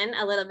join in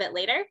a little bit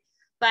later.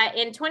 But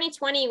in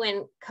 2020,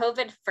 when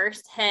COVID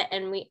first hit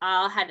and we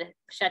all had to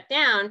shut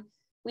down,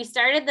 we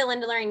started the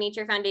Linda Loring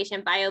Nature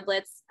Foundation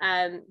BioBlitz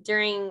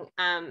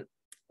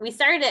we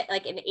started it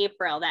like in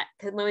April,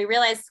 because when we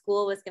realized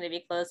school was going to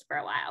be closed for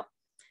a while.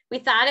 We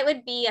thought it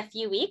would be a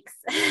few weeks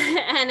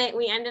and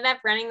we ended up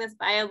running this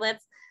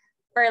BioBlitz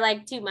for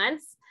like 2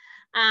 months.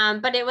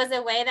 But it was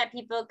a way that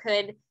people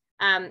could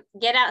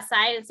get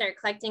outside and start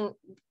collecting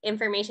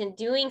information,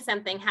 doing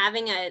something,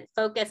 having a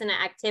focus and an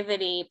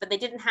activity, but they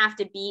didn't have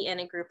to be in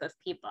a group of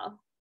people.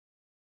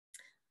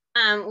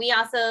 We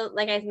also,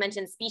 like I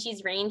mentioned,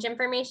 species range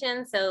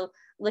information. So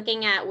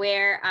looking at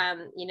where,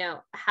 you know,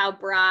 how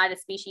broad a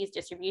species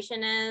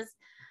distribution is.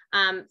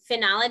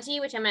 Phenology,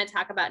 which I'm going to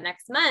talk about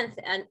next month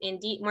in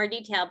more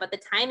detail, but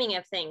the timing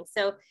of things.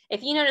 So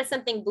if you notice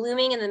something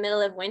blooming in the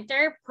middle of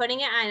winter, putting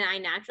it on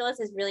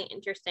iNaturalist is really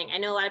interesting. I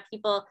know a lot of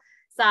people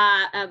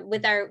saw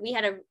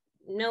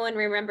no one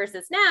remembers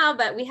this now,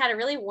 but we had a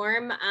really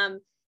warm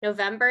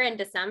November and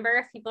December,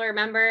 if people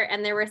remember,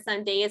 and there were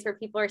some days where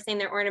people were saying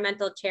their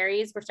ornamental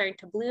cherries were starting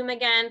to bloom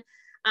again.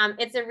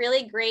 It's a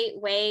really great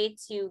way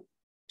to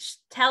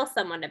tell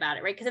someone about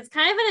it, right? Because it's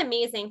kind of an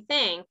amazing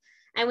thing.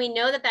 And we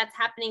know that that's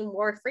happening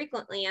more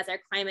frequently as our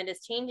climate is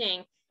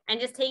changing. And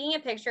just taking a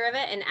picture of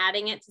it and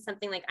adding it to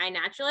something like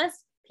iNaturalist,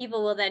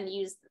 people will then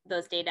use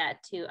those data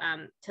to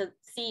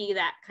see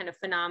that kind of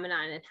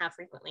phenomenon and how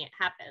frequently it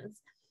happens.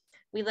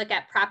 We look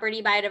at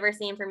property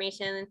biodiversity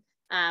information,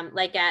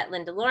 like at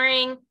Linda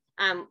Loring.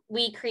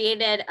 We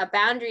created a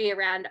boundary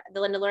around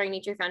the Linda Loring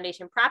Nature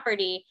Foundation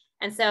property.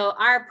 And so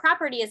our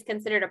property is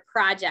considered a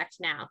project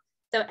now.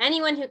 So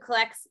anyone who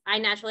collects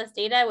iNaturalist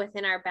data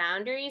within our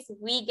boundaries,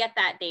 we get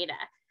that data.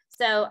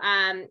 So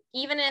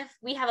even if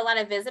we have a lot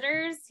of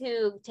visitors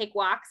who take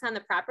walks on the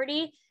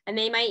property and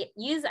they might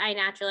use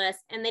iNaturalist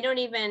and they don't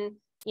even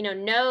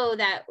know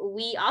that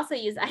we also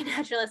use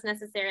iNaturalist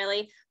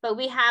necessarily, but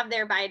we have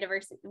their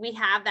biodiversity, we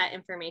have that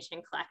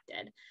information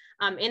collected.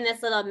 In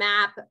this little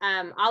map,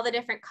 all the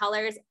different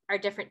colors are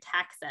different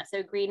taxa.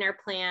 So green are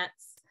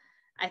plants,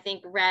 I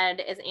think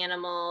red is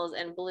animals,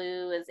 and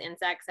blue is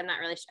insects. I'm not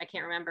really sure, I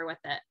can't remember what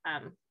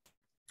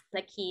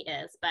the key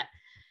is, but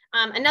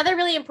another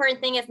really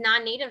important thing is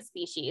non-native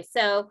species.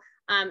 So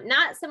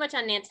not so much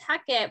on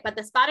Nantucket, but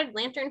the spotted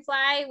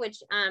lanternfly,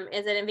 which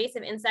is an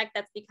invasive insect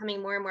that's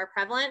becoming more and more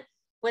prevalent,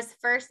 was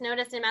first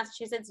noticed in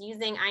Massachusetts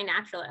using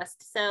iNaturalist.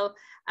 So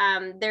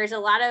there's a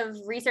lot of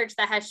research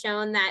that has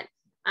shown that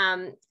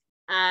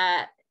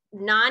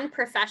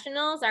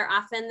non-professionals are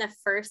often the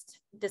first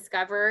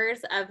discoverers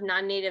of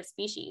non-native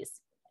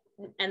species,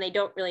 and they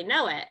don't really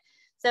know it.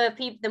 So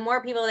if the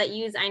more people that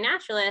use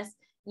iNaturalist,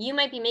 you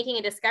might be making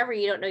a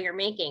discovery you don't know you're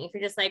making. If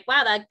you're just like,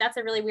 wow, that's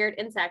a really weird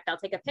insect, I'll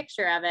take a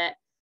picture of it,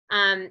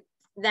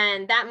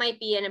 then that might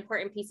be an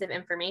important piece of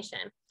information.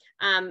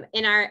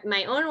 In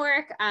my own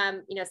work,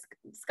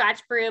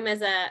 Scotch broom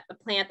is a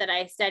plant that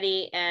I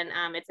study, and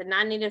it's a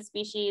non-native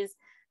species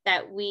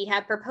that we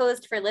have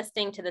proposed for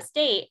listing to the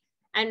state.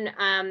 And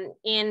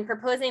in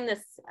proposing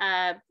this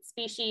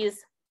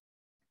species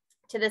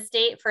to the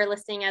state for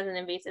listing as an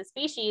invasive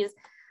species,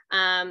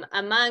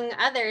 among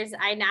others,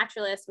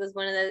 iNaturalist was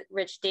one of the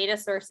rich data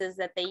sources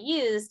that they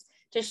used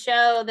to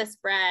show the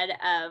spread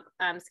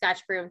of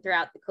Scotch broom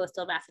throughout the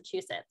coastal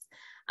Massachusetts.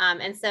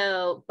 And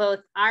so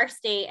both our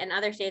state and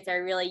other states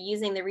are really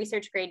using the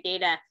research grade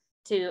data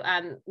to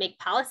make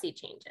policy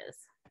changes.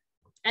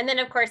 And then,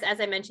 of course, as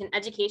I mentioned,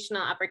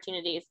 educational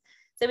opportunities.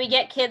 So we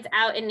get kids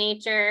out in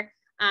nature,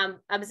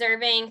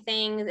 observing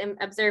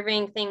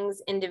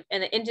things in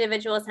an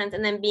individual sense,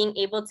 and then being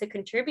able to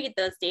contribute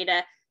those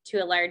data to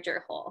a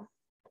larger whole.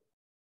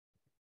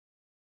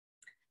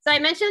 So I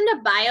mentioned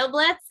a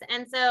BioBlitz,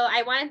 and so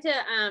I wanted to,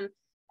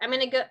 I'm going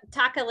to go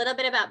talk a little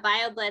bit about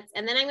BioBlitz,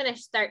 and then I'm going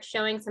to start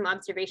showing some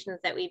observations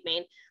that we've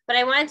made. But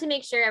I wanted to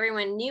make sure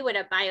everyone knew what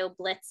a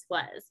BioBlitz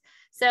was.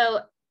 So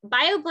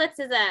BioBlitz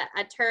is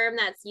a term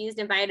that's used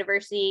in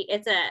biodiversity.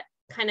 It's a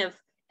kind of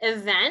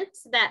event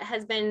that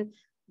has been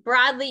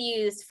broadly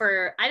used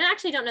for, I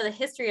actually don't know the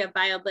history of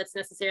BioBlitz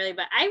necessarily,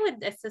 but I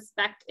would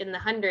suspect in the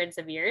hundreds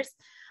of years,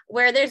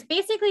 where there's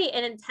basically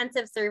an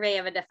intensive survey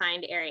of a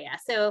defined area.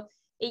 So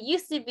it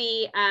used to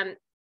be,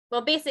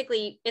 well,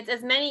 basically it's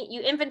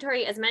you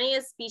inventory as many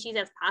species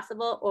as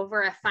possible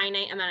over a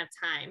finite amount of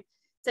time.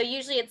 So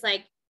usually it's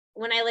like,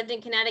 when I lived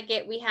in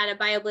Connecticut, we had a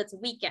BioBlitz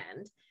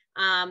weekend,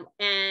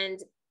 and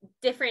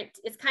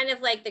it's kind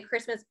of like the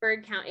Christmas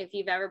bird count, if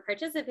you've ever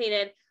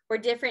participated, where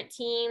different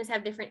teams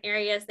have different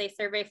areas they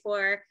survey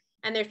for,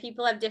 and there's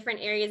people have different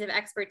areas of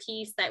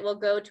expertise that will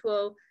go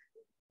to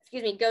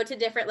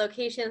different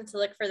locations to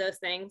look for those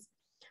things.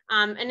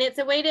 And it's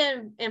a way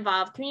to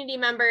involve community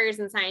members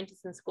and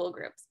scientists and school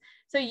groups.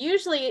 So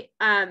usually,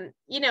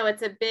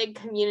 it's a big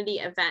community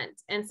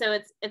event. And so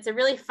it's a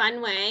really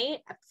fun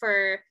way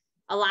for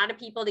a lot of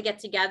people to get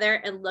together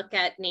and look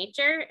at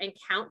nature and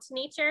count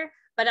nature,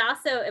 but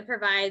also it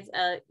provides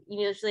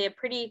usually a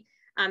pretty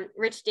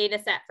rich data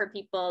set for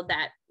people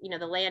that,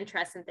 the land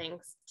trusts and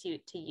things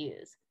to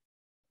use.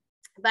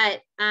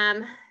 But,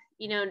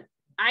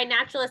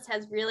 iNaturalist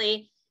has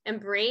really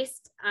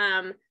embraced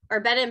or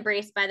been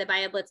embraced by the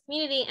BioBlitz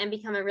community and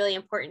become a really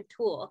important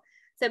tool.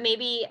 So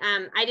maybe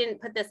I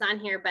didn't put this on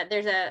here, but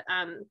there's a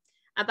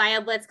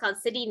BioBlitz called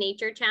City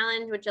Nature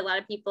Challenge, which a lot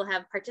of people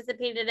have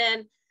participated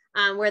in,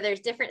 where there's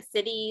different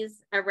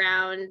cities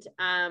around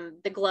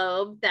the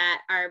globe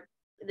that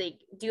they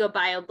do a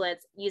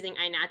BioBlitz using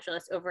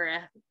iNaturalist over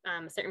a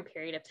certain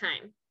period of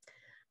time.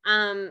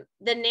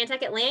 The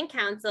Nantucket Land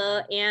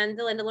Council and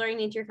the Linda Loring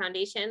Nature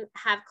Foundation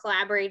have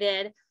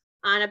collaborated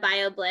on a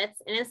BioBlitz,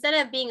 and instead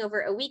of being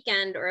over a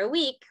weekend or a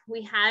week,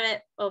 we had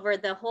it over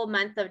the whole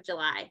month of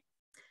July.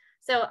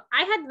 So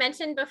I had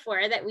mentioned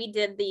before that we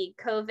did the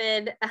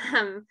COVID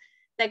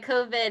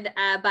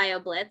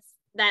BioBlitz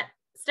that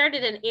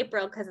started in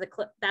April because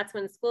that's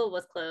when school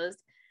was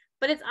closed.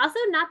 But it's also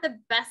not the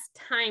best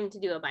time to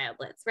do a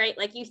BioBlitz, right?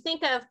 Like, you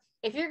think of,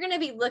 if you're going to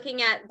be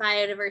looking at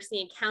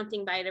biodiversity and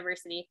counting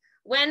biodiversity,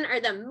 when are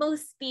the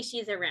most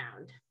species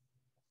around?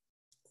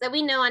 So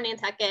we know on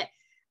Nantucket,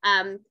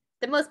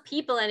 the most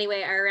people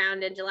anyway are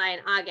around in July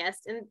and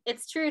August, and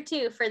it's true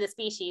too for the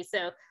species.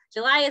 So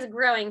July is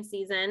growing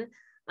season,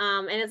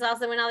 and it's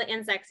also when all the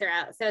insects are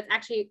out. So it's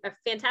actually a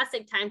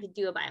fantastic time to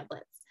do a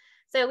BioBlitz.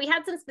 So we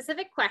had some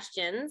specific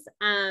questions.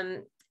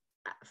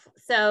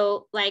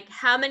 So like,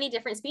 how many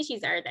different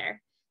species are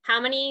there?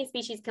 How many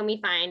species can we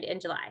find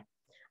in July?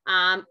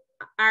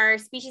 Are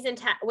species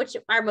which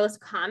are most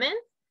common?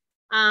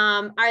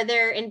 Are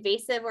there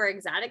invasive or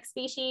exotic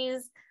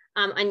species,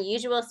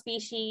 unusual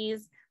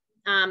species?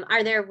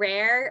 Are there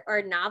rare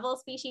or novel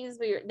species?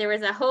 There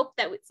was a hope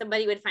that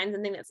somebody would find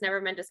something that's never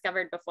been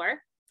discovered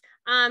before.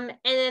 And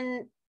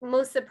then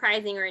most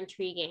surprising or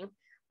intriguing.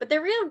 But the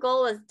real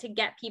goal is to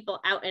get people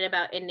out and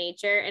about in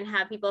nature and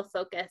have people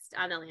focused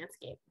on the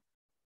landscape.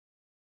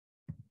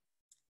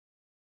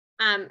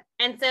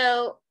 And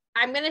so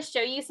I'm going to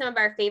show you some of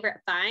our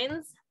favorite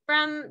finds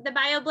from the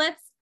BioBlitz,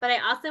 but I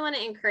also want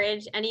to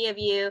encourage any of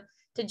you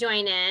to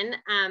join in.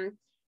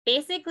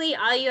 Basically,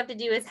 all you have to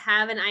do is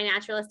have an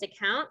iNaturalist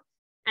account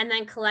and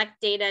then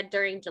collect data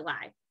during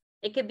July.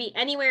 It could be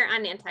anywhere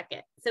on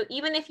Nantucket. So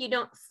even if you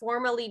don't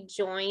formally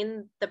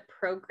join the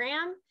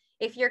program,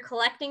 if you're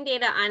collecting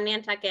data on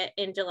Nantucket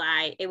in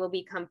July, it will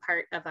become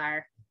part of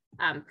our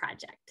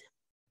project.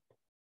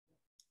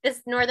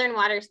 This northern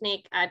water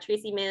snake,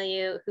 Tracy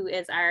Milieu, who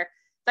is our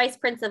vice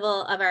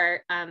principal of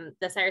our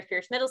the Cyrus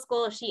Pierce Middle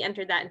School, she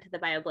entered that into the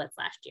BioBlitz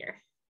last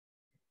year.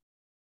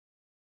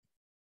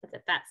 That's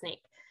a fat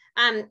snake.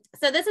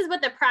 So this is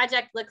what the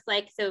project looks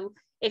like. So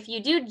if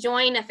you do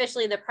join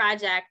officially the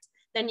project,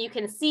 then you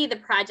can see the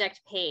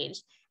project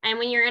page. And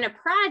when you're in a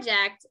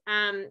project,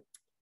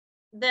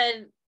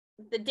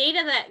 the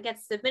data that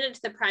gets submitted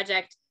to the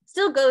project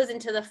still goes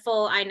into the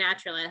full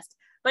iNaturalist,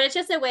 but it's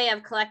just a way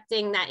of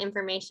collecting that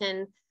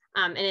information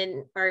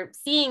or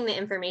seeing the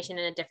information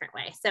in a different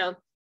way. So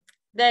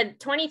the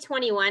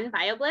 2021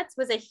 BioBlitz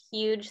was a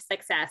huge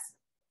success.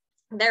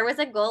 There was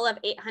a goal of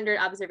 800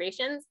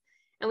 observations,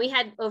 and we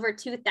had over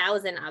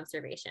 2,000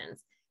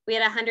 observations. We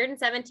had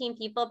 117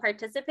 people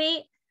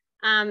participate,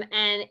 and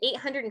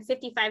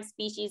 855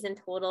 species in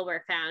total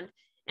were found.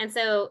 And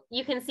so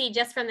you can see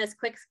just from this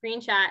quick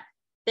screenshot,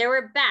 there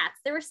were bats,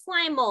 there were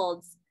slime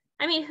molds.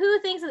 I mean,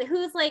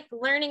 who's like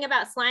learning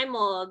about slime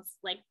molds?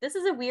 Like, this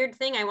is a weird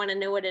thing. I want to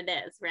know what it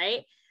is,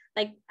 right?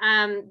 Like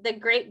the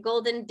great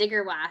golden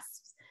digger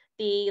wasps,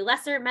 the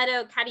lesser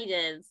meadow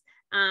katydids,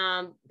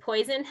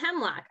 poison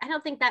hemlock. I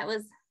don't think that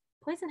was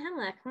poison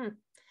hemlock.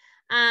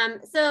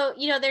 So,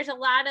 you know, there's a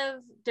lot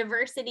of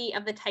diversity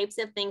of the types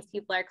of things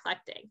people are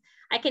collecting.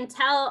 I can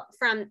tell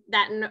from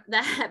that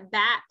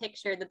bat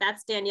picture that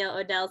that's Danielle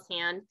Odell's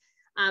hand,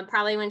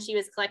 probably when she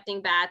was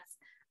collecting bats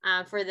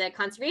for the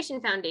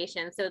Conservation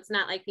Foundation. So it's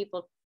not like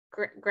people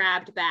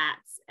grabbed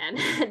bats and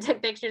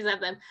took pictures of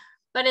them,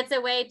 but it's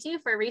a way too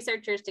for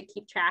researchers to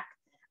keep track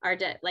or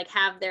to like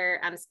have their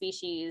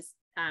species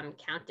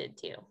counted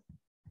too.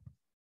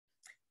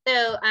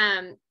 So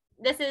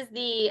this is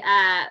the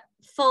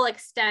full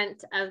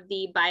extent of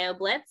the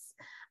BioBlitz.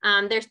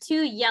 There's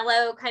two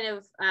yellow kind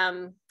of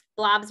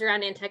blobs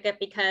around Nantucket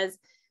because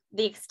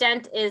the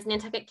extent is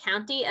Nantucket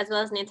County as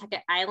well as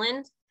Nantucket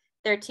Island.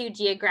 There are two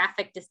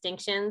geographic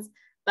distinctions,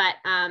 but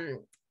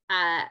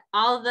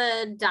all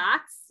the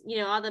dots, you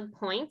know, all the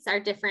points are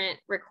different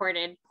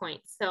recorded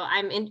points. So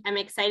I'm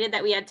excited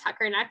that we had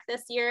Tuckernuck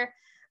this year.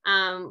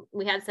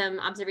 We had some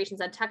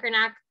observations on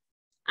Tuckernuck.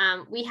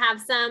 We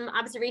have some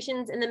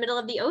observations in the middle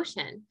of the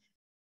ocean.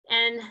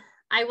 And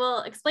I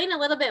will explain a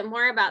little bit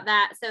more about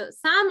that. So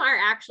some are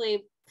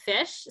actually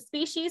fish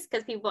species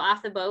because people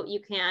off the boat,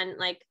 you can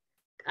like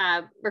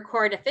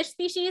record a fish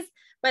species,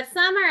 but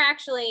some are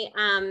actually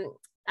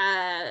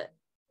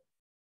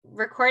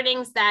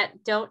recordings that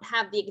don't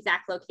have the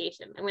exact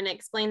location. I'm going to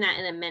explain that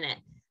in a minute.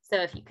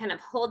 So if you kind of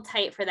hold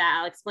tight for that,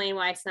 I'll explain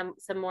why some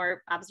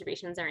more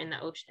observations are in the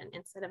ocean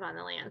instead of on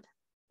the land.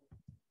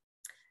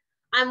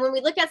 When we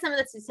look at some of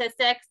the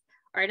statistics,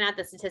 or not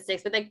the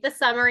statistics, but like the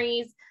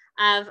summaries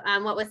of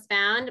what was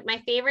found,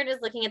 my favorite is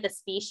looking at the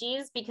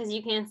species because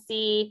you can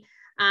see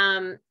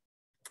the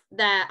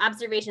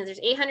observations. There's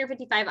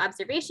 855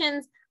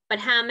 observations, but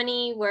how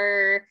many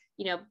were,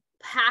 you know,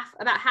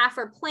 about half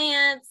were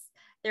plants.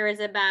 There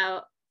was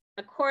about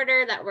a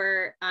quarter that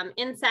were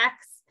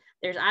insects.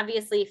 There's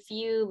obviously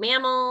few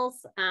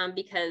mammals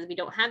because we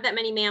don't have that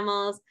many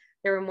mammals.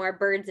 There were more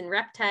birds and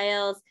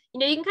reptiles. You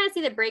know, you can kind of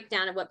see the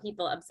breakdown of what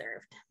people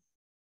observed.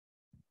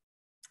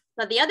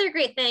 But the other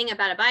great thing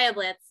about a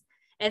BioBlitz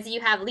is you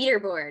have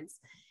leaderboards.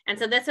 And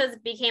so this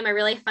became a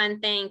really fun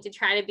thing to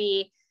try to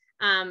be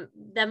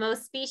the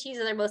most species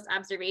or the most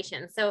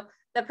observations. So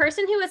the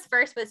person who was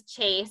first was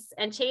Chase,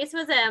 and Chase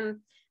was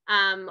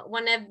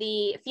one of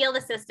the field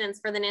assistants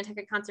for the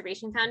Nantucket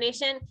Conservation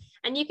Foundation.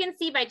 And you can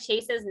see by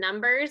Chase's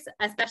numbers,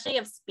 especially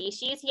of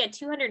species, he had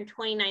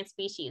 229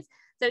 species.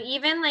 So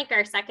even like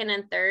our second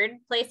and third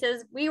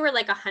places, we were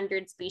like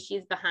 100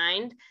 species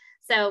behind.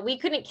 So we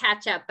couldn't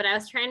catch up, but I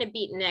was trying to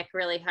beat Nick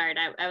really hard.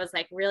 I was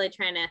like really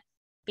trying to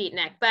beat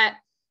Nick, but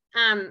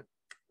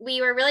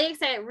we were really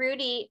excited.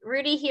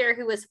 Rudy here,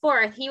 who was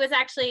fourth, he was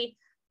actually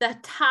the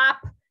top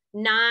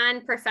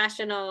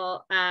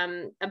non-professional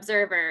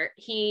observer.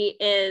 He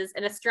is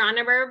an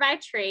astronomer by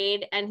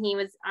trade, and he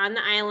was on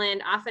the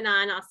island off and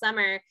on all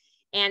summer.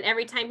 And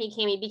every time he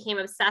came, he became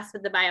obsessed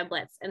with the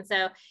BioBlitz. And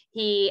so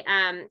he,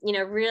 you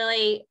know,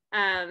 really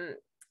added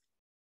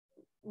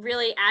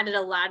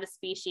a lot of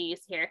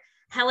species here.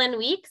 Helen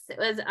Weeks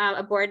was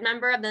a board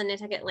member of the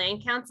Nantucket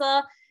Land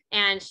Council,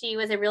 and she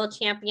was a real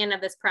champion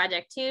of this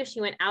project too.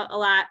 She went out a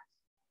lot.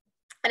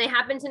 And I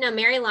happen to know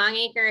Mary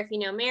Longacre, if you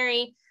know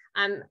Mary.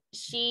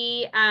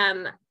 She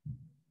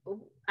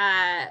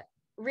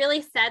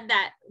really said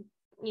that,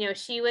 you know,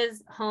 she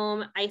was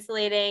home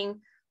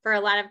isolating for a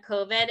lot of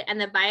COVID, and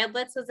the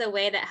BioBlitz was a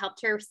way that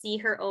helped her see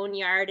her own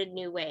yard in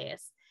new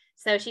ways.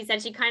 So she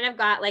said she kind of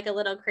got like a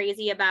little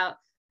crazy about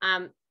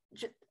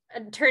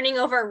turning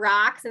over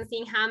rocks and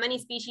seeing how many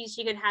species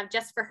she could have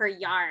just for her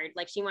yard.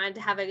 Like she wanted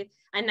to have a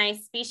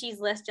nice species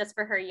list just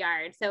for her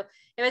yard. So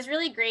it was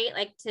really great,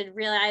 like to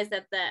realize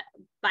that the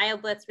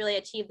BioBlitz really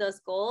achieved those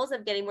goals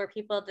of getting more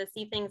people to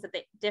see things that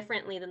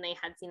differently than they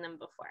had seen them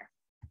before.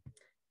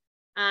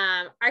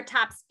 Our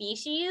top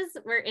species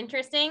were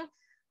interesting.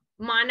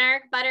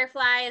 Monarch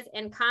butterflies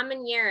and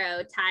common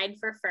yarrow tied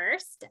for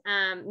first.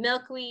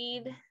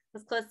 Milkweed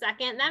was close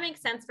second. That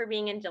makes sense for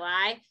being in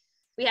July.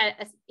 We had,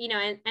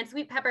 and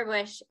sweet pepper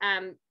bush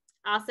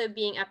also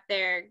being up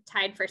there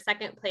tied for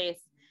second place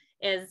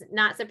is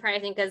not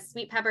surprising because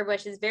sweet pepper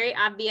bush is very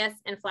obvious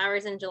and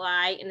flowers in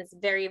July and it's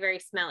very, very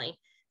smelly.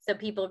 So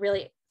people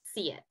really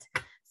see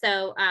it.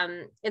 So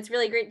it's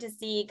really great to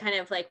see kind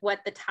of like what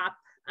the top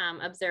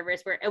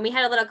observers were. And we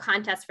had a little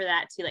contest for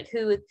that too. Like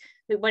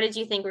what did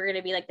you think were going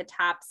to be like the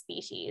top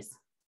species?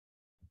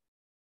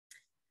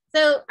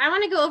 So I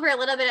want to go over a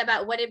little bit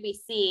about what did we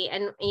see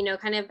and,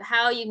 kind of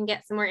how you can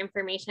get some more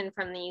information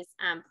from these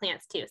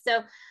plants too.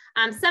 So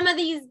some of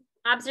these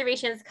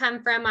observations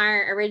come from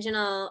our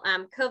original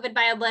COVID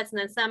BioBlitz, and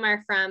then some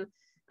are from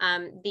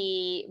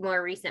the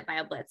more recent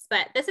BioBlitz.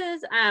 But this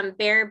is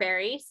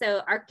bearberry,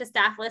 so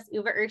Arctostaphylos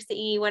uva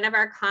ursae, one of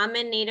our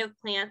common native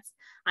plants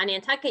on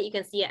Nantucket. You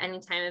can see it any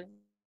time of.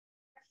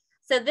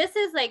 So this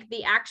is like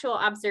the actual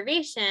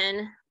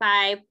observation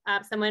by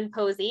someone,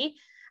 Posey.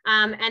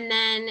 And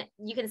then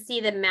you can see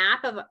the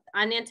map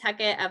on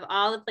Nantucket of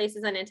all the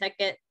places on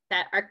Nantucket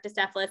that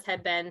Arctostaphylos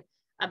had been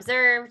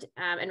observed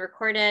and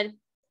recorded.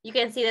 You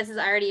can see this is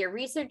already a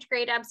research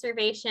grade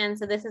observation.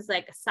 So this is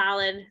like a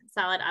solid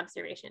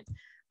observation.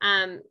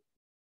 And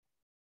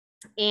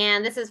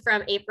this is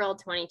from April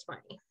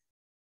 2020.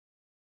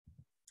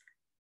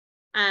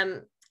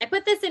 I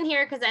put this in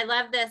here because I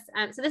love this.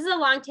 So this is a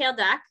long-tailed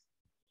duck.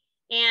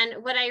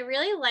 And what I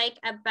really like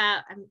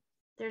about,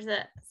 there's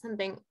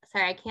something,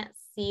 sorry, I can't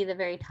see the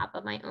very top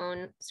of my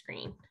own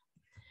screen.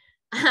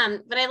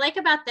 What I like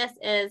about this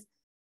is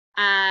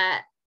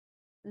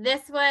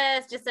this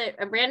was just a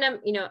random,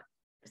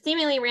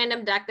 seemingly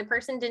random duck. The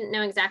person didn't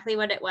know exactly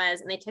what it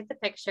was, and they took the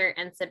picture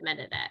and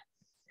submitted it.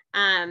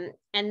 And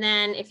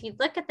then if you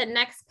look at the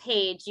next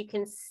page, you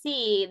can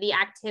see the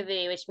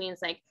activity, which means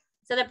like,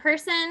 so the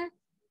person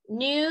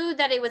knew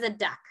that it was a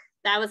duck.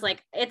 That was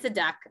like, it's a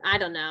duck. I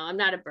don't know. I'm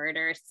not a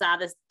birder. Saw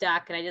this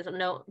duck and I just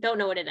don't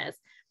know what it is.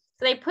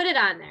 So they put it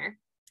on there.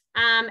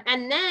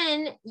 And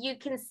then you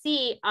can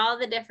see all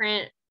the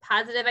different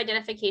positive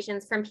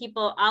identifications from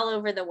people all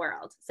over the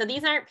world. So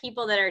these aren't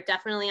people that are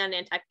definitely on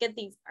Nantucket.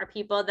 These are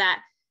people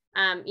that,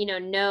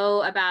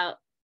 know about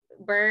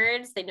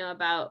birds. They know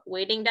about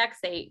wading ducks,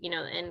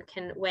 and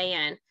can weigh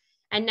in.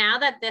 And now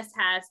that this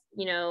has,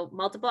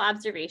 multiple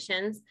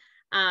observations,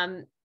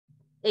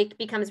 it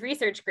becomes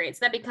research grade.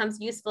 So that becomes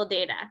useful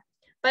data.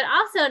 But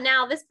also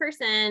now this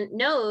person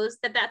knows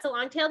that that's a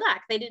long-tailed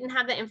duck. They didn't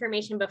have the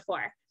information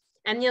before.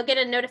 And you'll get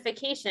a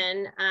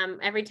notification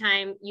every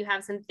time you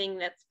have something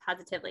that's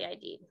positively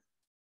ID'd.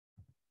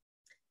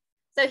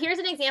 So here's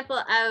an example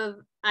of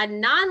a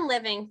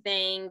non-living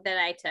thing that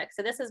I took.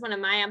 So this is one of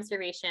my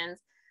observations.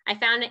 I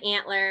found an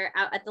antler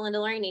out at the Linda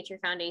Loring Nature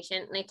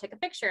Foundation, and I took a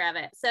picture of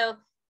it. So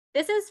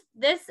this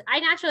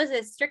iNaturalist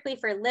is strictly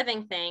for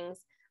living things,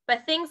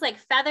 but things like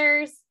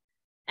feathers,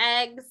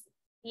 eggs,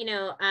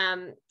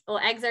 well,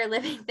 eggs are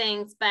living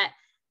things, but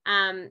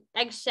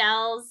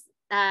eggshells,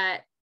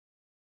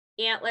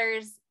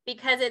 antlers,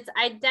 because it's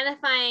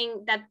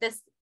identifying that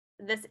this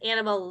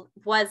animal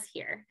was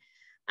here.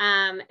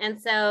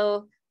 And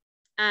so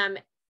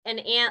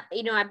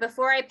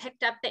before I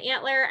picked up the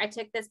antler, I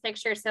took this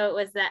picture so it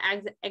was the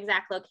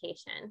exact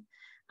location.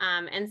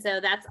 And so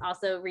that's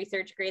also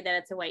research grade that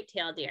it's a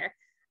white-tailed deer.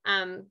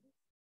 And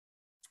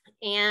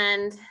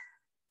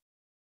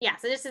yeah,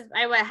 so this is,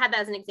 I had that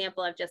as an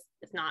example of just,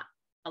 it's not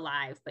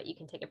alive, but you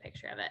can take a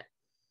picture of it.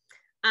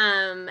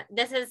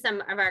 This is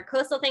some of our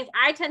coastal things.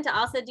 I tend to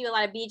also do a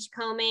lot of beach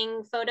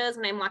combing photos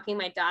when I'm walking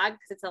my dog,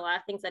 because it's a lot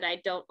of things that I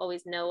don't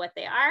always know what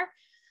they are.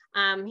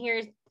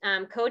 Here's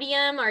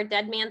codium, or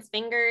dead man's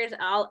fingers.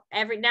 Now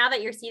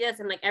that you see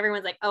this, I'm like,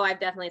 everyone's like, oh, I've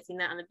definitely seen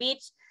that on the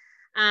beach.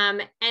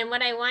 And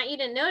what I want you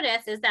to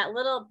notice is that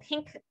little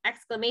pink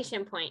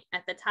exclamation point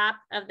at the top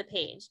of the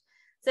page.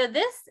 So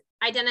this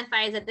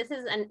identifies that this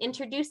is an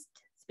introduced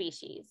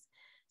species.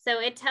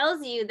 So it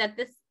tells you that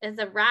this has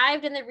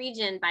arrived in the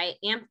region by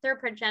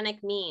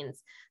anthropogenic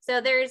means. So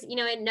there's,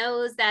 it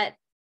knows that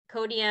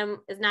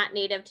codium is not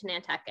native to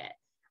Nantucket.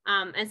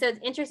 And so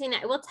it's interesting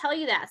that it will tell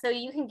you that. So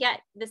you can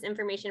get this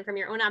information from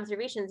your own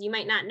observations. You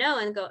might not know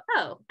and go,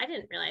 oh, I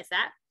didn't realize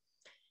that.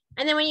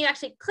 And then when you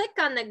actually click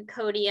on the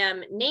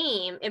codium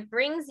name, it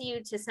brings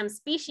you to some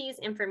species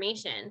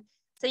information.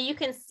 So you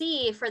can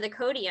see for the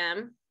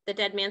codium, the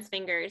dead man's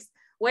fingers,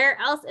 where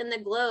else in the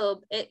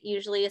globe it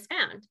usually is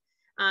found.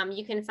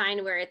 You can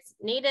find where it's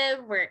native,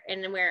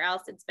 and where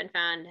else it's been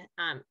found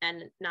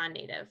and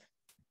non-native.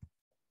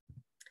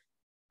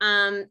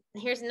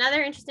 Here's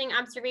another interesting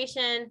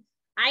observation.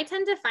 I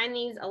tend to find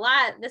these a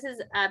lot. This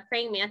is a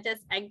praying mantis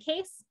egg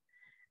case.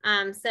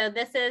 So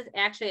this is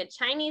actually a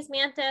Chinese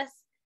mantis.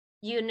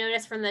 You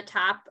notice from the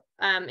top,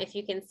 if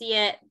you can see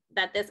it,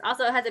 that this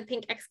also has a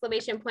pink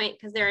exclamation point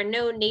because there are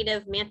no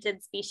native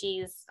mantid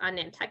species on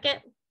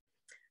Nantucket.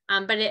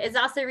 But it is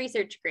also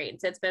research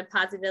grade, so it's been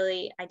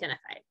positively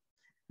identified.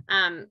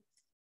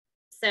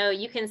 So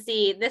you can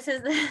see this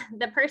is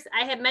the person.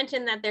 I had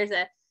mentioned that there's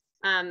a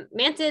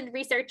mantid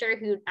researcher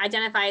who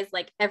identifies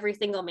like every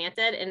single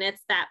mantid, and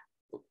it's that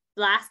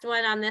last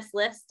one on this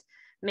list,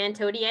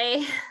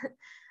 Mantodiae.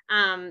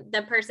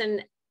 The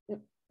person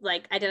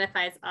like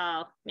identifies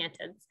all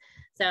mantids.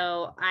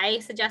 So I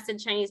suggested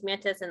Chinese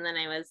mantis, and then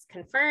I was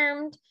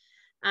confirmed.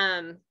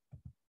 And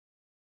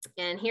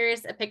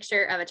here's a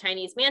picture of a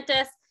Chinese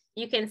mantis.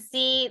 You can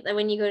see that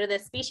when you go to the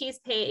species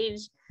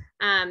page,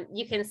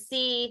 you can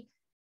see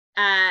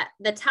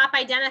the top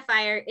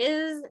identifier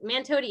is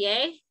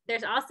Mantodiae.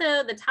 There's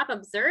also the top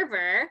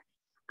observer.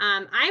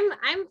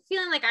 I'm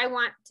feeling like I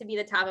want to be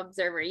the top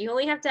observer. You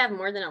only have to have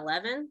more than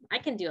 11. I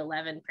can do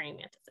 11 praying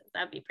mantises.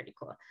 That'd be pretty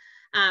cool.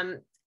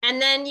 And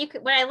then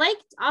what I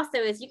liked also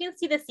is you can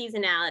see the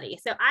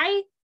seasonality. So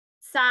I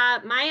saw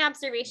my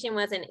observation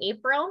was in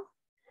April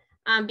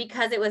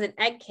because it was an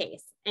egg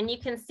case. And you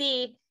can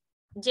see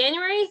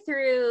January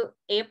through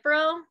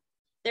April,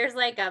 there's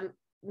like a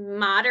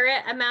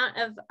moderate amount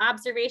of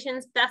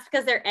observations. That's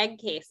because they're egg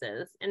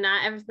cases and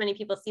not as many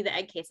people see the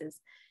egg cases.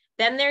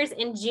 Then there's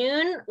in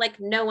June, like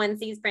no one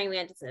sees praying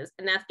mantises,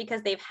 and that's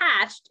because they've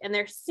hatched and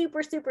they're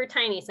super, super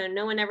tiny. So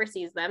no one ever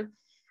sees them.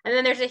 And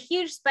then there's a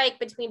huge spike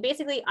between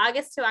basically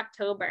August to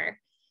October.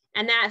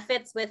 And that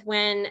fits with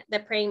when the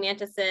praying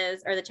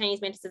mantises or the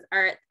Chinese mantises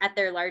are at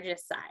their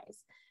largest size.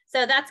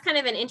 So that's kind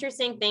of an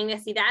interesting thing to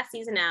see that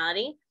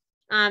seasonality.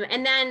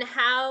 And then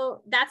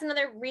that's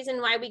another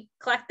reason why we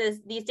collect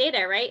these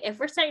data, right? If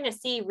we're starting to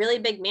see really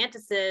big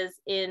mantises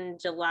in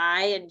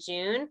July and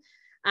June,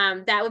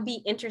 that would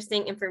be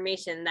interesting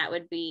information that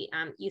would be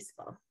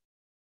useful.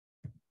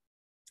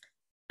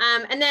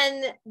 And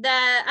then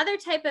the other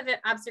type of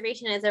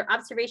observation is an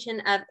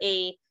observation of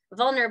a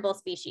vulnerable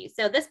species.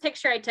 So this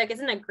picture I took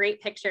isn't a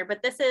great picture,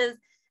 but this is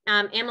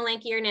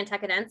Amelanchier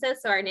nantucketensis,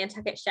 so our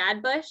Nantucket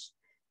shadbush.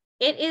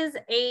 It is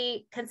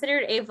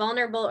considered a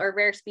vulnerable or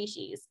rare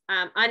species.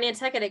 On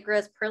Nantucket, it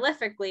grows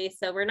prolifically,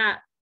 so we're not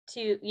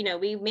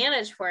we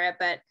manage for it,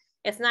 but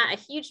it's not a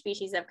huge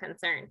species of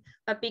concern.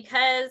 But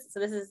so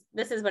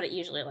this is what it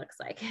usually looks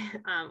like.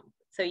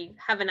 So you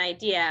have an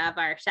idea of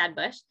our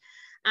shadbush.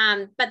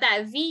 But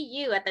that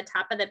VU at the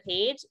top of the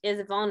page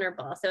is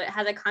vulnerable. So it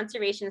has a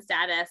conservation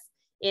status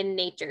in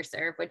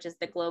NatureServe, which is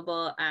the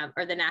global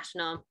or the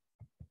national,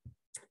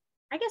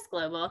 I guess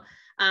global,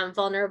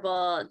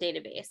 vulnerable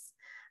database.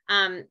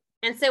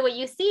 And so what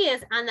you see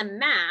is on the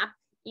map,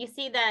 you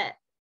see that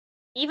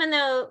even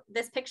though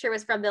this picture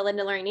was from the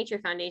Linda Loring Nature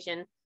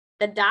Foundation,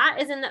 the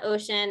dot is in the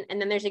ocean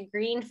and then there's a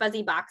green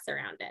fuzzy box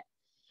around it.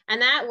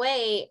 And that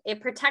way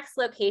it protects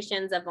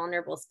locations of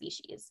vulnerable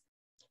species.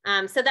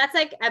 So that's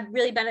like a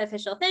really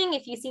beneficial thing.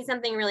 If you see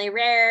something really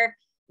rare,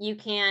 you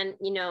can,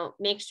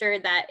 make sure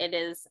that it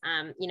is,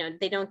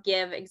 they don't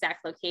give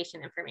exact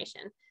location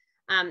information.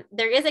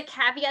 There is a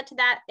caveat to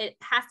that. It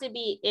has to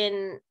be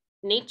in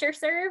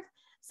NatureServe.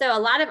 So a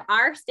lot of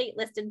our state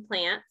listed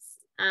plants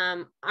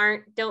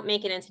don't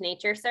make it into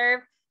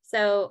NatureServe.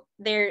 So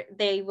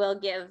they will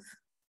give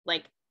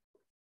like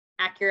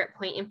accurate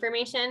point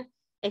information.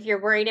 If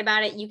you're worried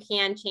about it, you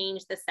can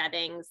change the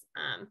settings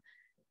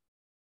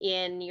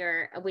when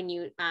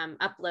you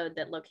upload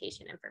the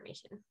location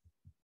information.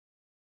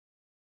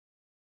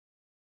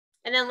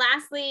 And then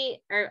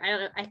lastly, or I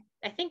don't know,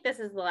 I think this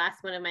is the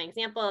last one of my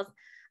examples.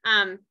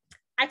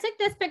 I took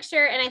this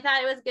picture and I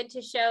thought it was good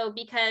to show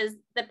because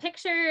the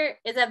picture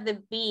is of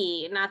the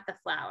bee, not the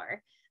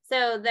flower.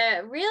 So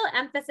the real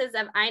emphasis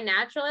of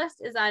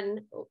iNaturalist is on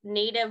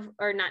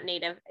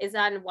is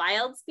on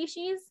wild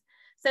species.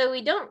 So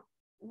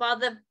while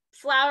the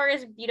flower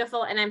is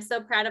beautiful and I'm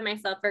so proud of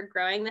myself for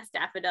growing this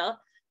daffodil,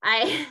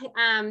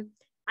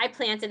 I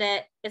planted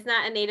it. It's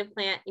not a native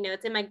plant,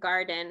 it's in my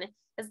garden.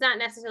 It's not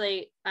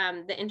necessarily,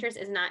 the interest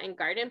is not in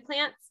garden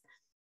plants,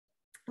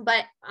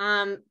 but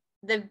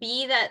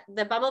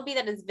the bumblebee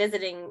that is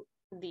visiting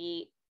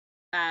the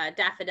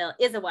daffodil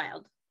is a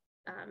wild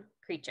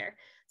creature.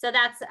 So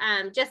that's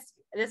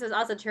this was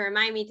also to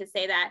remind me to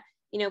say that,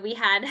 we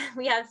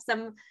have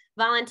some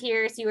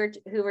volunteers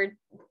who were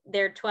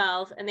there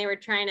 12 and they were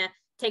trying to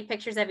take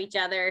pictures of each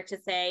other to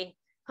say,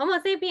 Homo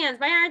sapiens,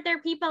 why aren't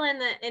there people in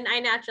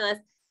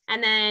iNaturalist?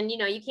 And then, you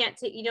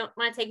don't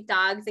want to take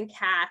dogs and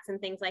cats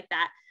and things like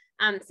that.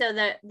 So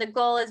the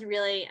goal is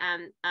really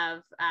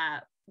of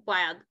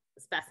wild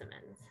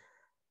specimens.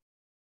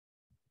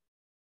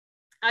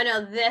 Oh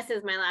no, this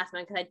is my last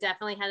one because I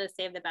definitely had to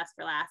save the best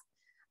for last.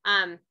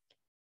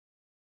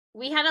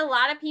 We had a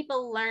lot of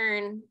people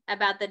learn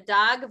about the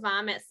dog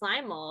vomit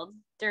slime mold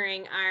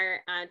during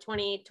our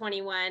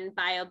 2021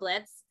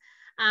 BioBlitz.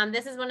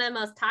 This is one of the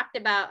most talked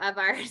about of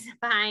our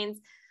finds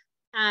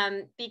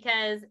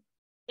because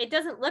it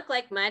doesn't look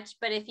like much,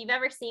 but if you've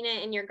ever seen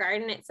it in your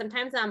garden, it's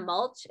sometimes on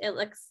mulch. It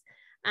looks,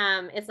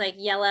 it's like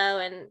yellow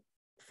and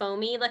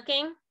foamy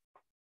looking.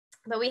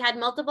 But we had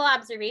multiple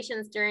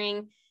observations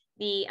during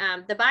the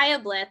bio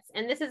blitz,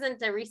 and this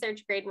isn't a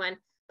research grade one,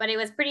 but it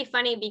was pretty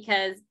funny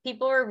because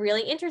people were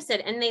really interested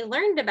and they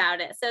learned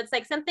about it. So it's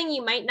like something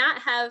you might not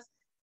have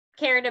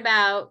cared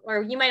about,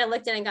 or you might have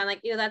looked at it and gone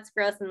like, ew, that's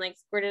gross, and like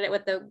squirted it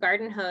with the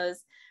garden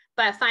hose.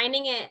 But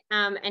finding it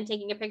and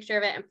taking a picture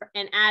of it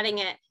and adding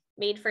it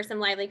made for some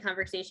lively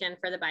conversation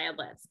for the bio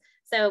blitz.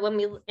 So when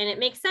we, and it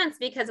makes sense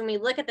because when we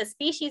look at the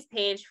species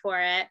page for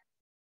it,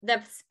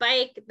 the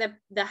spike,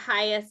 the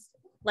highest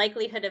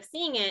likelihood of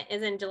seeing it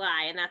is in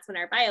July, and that's when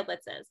our bio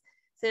blitz is.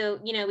 So,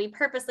 you know, we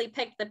purposely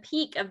picked the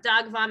peak of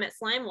dog vomit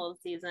slime mold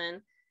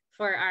season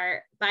for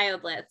our bio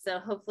blitz. So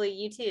hopefully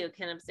you too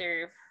can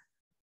observe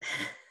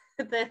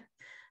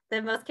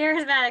the most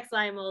charismatic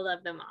slime mold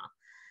of them all.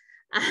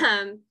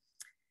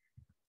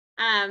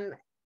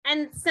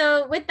 And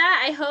so with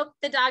that, I hope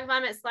the dog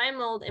vomit slime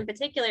mold in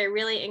particular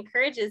really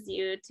encourages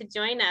you to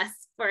join us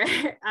for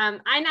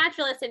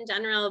iNaturalist in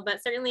general,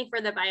 but certainly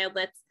for the bio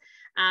blitz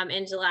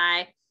in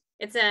July.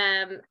 It's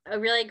a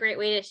really great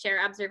way to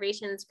share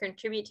observations,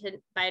 contribute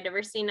to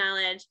biodiversity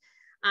knowledge.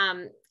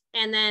 And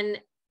then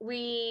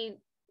we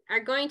are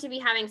going to be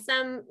having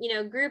some, you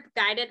know, group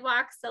guided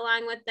walks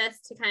along with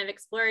this to kind of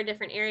explore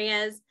different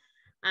areas.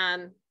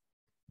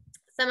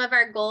 Some of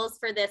our goals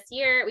for this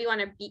year, we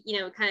want to be, you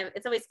know, kind of,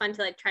 it's always fun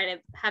to like try to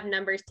have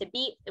numbers to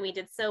beat, and we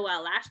did so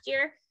well last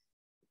year,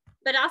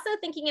 but also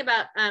thinking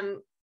about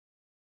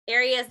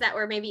areas that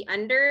were maybe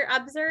under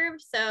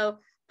observed. So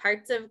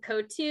parts of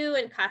Coatue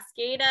and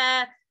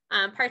Cascada,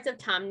 parts of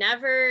Tom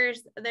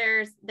Nevers,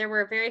 there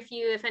were very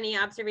few, if any,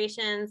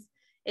 observations.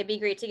 It'd be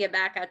great to get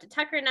back out to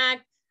Tuckernuck.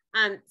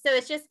 So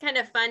it's just kind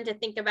of fun to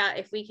think about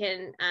if we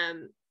can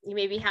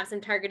maybe have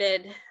some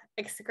targeted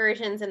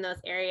excursions in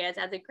those areas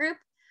as a group.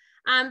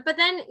 But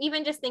then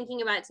even just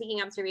thinking about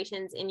taking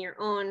observations in your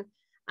own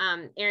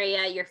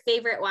area, your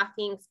favorite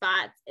walking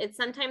spots, it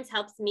sometimes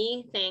helps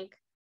me think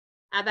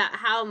about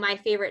how my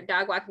favorite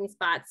dog walking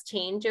spots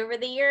change over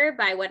the year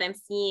by what I'm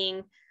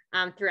seeing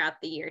throughout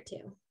the year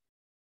too.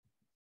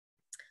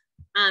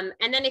 And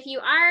then if you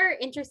are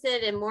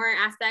interested in more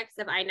aspects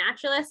of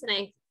iNaturalist,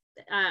 and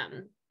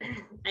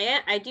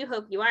I do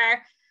hope you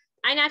are,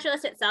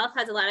 iNaturalist itself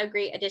has a lot of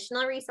great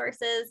additional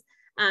resources.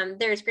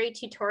 There's great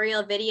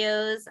tutorial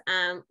videos,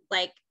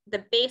 like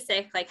the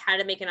basic, like how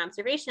to make an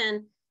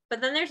observation,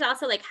 but then there's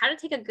also like how to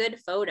take a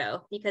good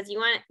photo, because you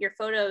want your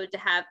photo to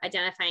have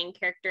identifying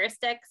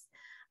characteristics.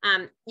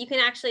 You can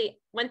actually,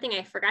 one thing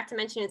I forgot to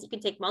mention is you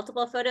can take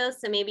multiple photos.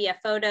 So maybe a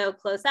photo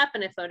close up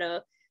and a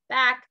photo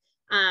back.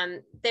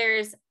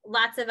 There's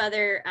lots of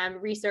other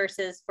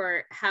resources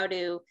for how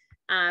to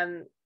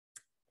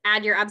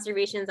add your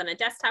observations on a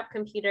desktop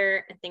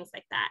computer and things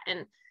like that.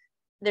 And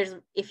there's,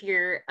 if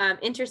you're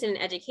interested in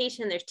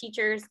education, there's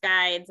teachers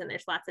guides, and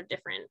there's lots of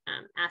different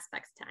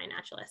aspects to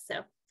iNaturalist.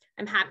 So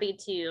I'm happy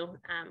to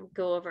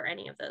go over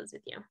any of those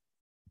with you.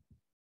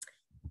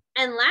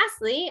 And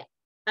lastly,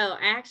 oh,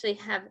 I actually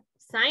have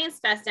Science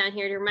Fest down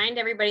here to remind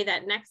everybody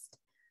that next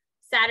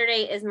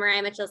Saturday is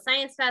Mariah Mitchell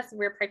Science Fest.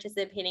 We're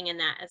participating in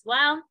that as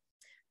well.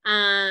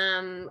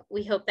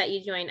 We hope that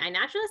you join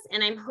iNaturalist,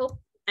 and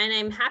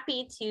I'm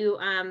happy to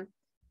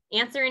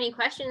answer any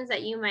questions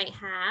that you might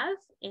have.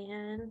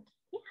 And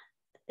yeah,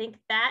 I think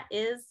that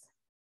is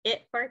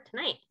it for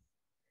tonight,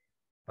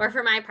 or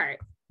for my part.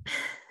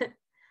 All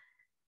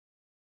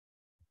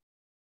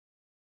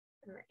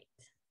right.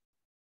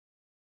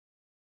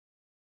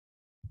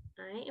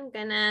 I am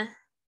gonna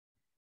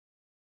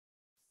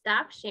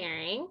stop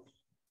sharing.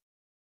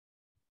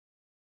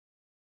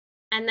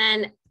 And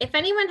then if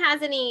anyone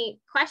has any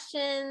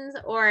questions,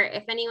 or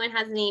if anyone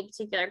has any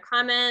particular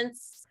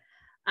comments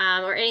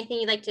or anything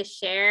you'd like to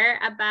share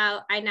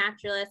about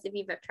iNaturalist, if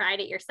you've tried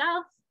it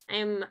yourself,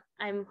 I'm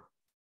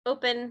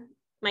open.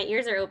 My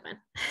ears are open.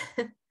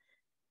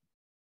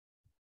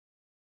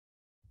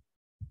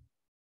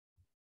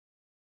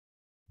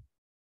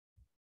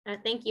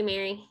 Thank you,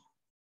 Mary.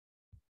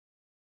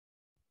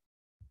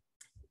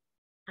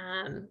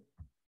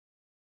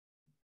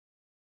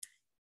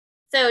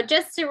 So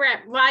just to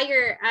wrap, while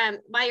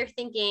you're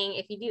thinking,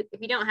 if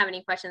you don't have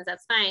any questions,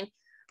 that's fine.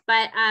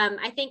 But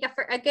I think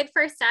a good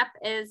first step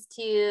is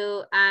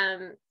to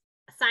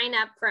sign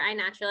up for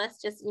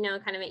iNaturalist. Just, you know,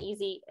 kind of an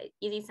easy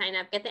sign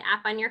up. Get the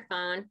app on your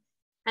phone,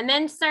 and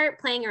then start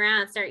playing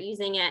around. Start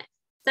using it.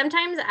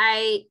 Sometimes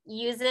I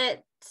use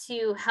it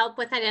to help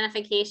with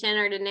identification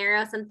or to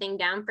narrow something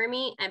down for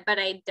me, but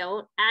I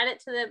don't add it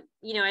to the,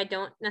 you know, I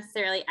don't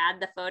necessarily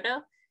add the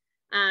photo.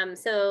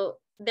 So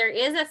there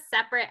is a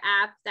separate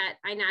app that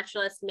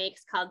iNaturalist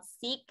makes called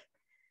Seek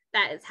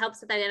that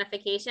helps with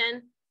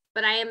identification,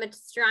 but I am a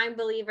strong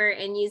believer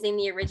in using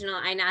the original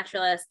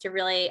iNaturalist to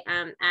really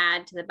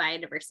add to the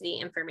biodiversity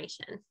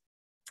information.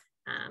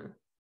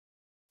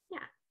 Yeah.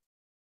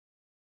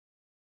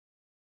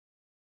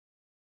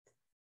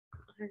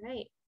 All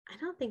right. I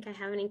don't think I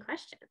have any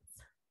questions.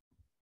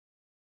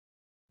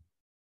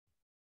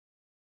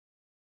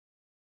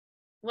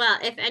 Well,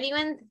 if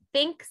anyone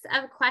thinks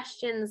of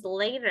questions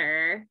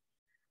later,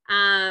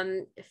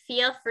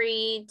 feel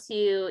free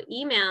to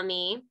email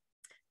me.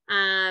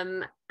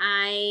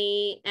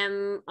 I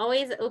am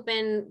always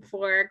open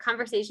for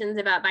conversations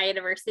about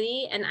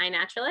biodiversity and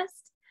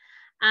iNaturalist.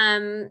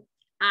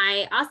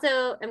 I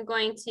also am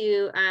going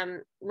to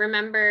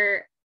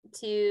remember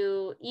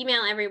to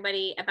email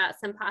everybody about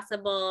some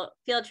possible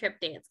field trip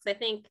dates, because I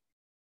think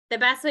the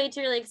best way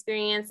to really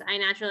experience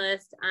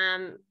iNaturalist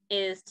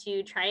is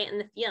to try it in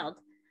the field.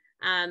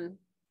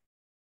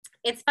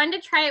 It's fun to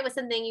try it with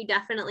something you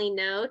definitely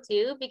know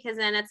too, because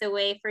then it's a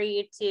way for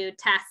you to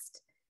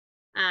test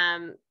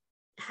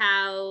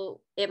how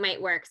it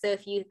might work. So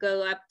if you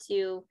go up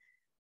to,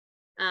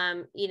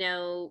 you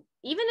know,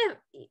 even if,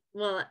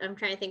 well, I'm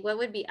trying to think what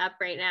would be up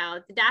right now.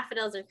 The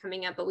daffodils are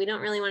coming up, but we don't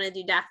really want to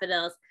do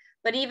daffodils.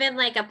 But even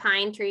like a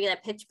pine tree, a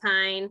pitch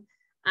pine,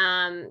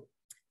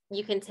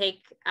 you can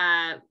take,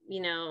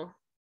 you know,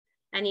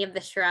 any of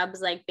the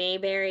shrubs like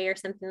bayberry or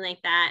something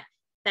like that,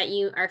 that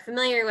you are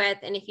familiar with.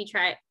 And if you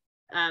try,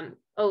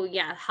 oh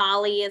yeah,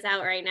 holly is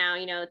out right now,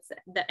 you know, it's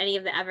any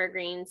of the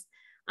evergreens.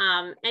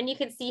 And you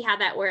can see how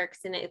that works,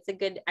 and it's a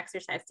good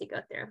exercise to go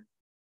through.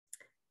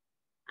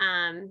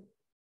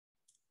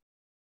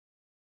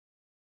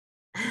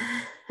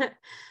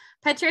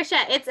 Patricia,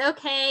 it's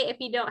okay if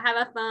you don't have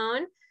a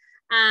phone.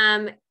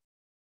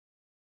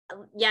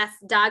 Yes,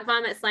 dog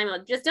vomit, slime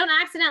mold. Just don't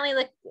accidentally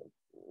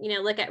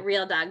look at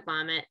real dog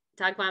vomit,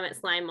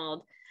 slime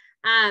mold.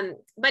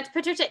 But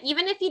Patricia,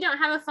 even if you don't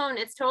have a phone,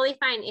 it's totally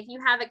fine. If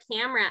you have a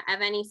camera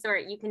of any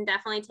sort, you can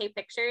definitely take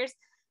pictures.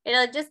 There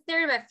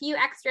are a few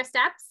extra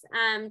steps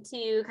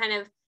to kind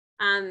of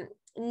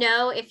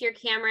know if your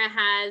camera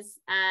has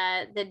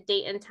the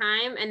date and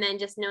time, and then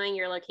just knowing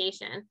your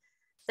location.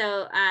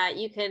 So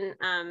you can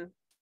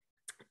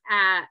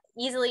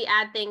easily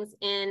add things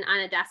in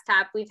on a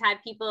desktop. We've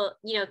had people,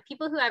 you know,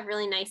 people who have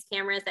really nice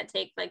cameras that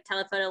take like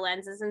telephoto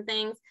lenses and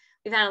things.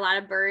 We've had a lot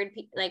of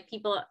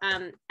people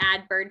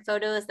add bird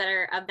photos that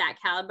are of that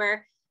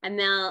caliber, and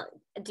they'll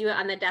do it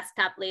on the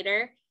desktop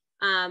later.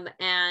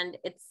 And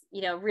it's,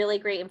 you know, really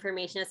great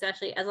information,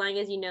 especially as long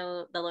as you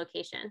know the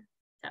location.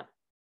 So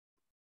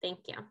thank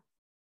you.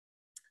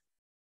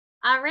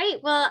 All right,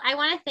 well, I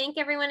want to thank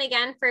everyone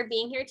again for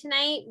being here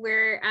tonight.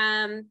 We're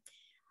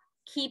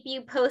keep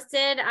you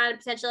posted on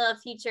potential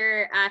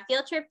future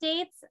field trip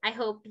dates. I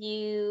hope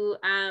you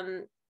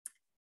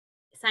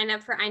sign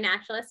up for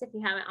iNaturalist if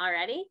you haven't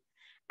already.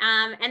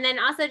 And then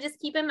also just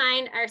keep in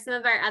mind some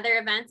of our other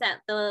events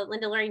at the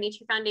Linda Loring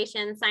Nature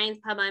Foundation Science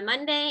Pub on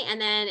Monday. And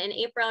then in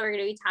April, we're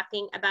going to be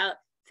talking about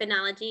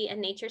phenology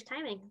and nature's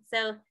timing.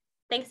 So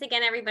thanks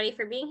again, everybody,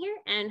 for being here,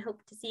 and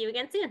hope to see you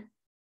again soon.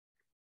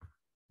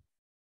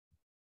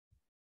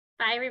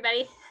 Bye,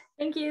 everybody.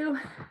 Thank you.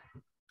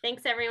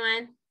 Thanks,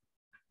 everyone.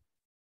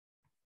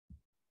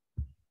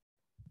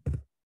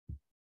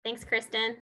 Thanks, Kristen.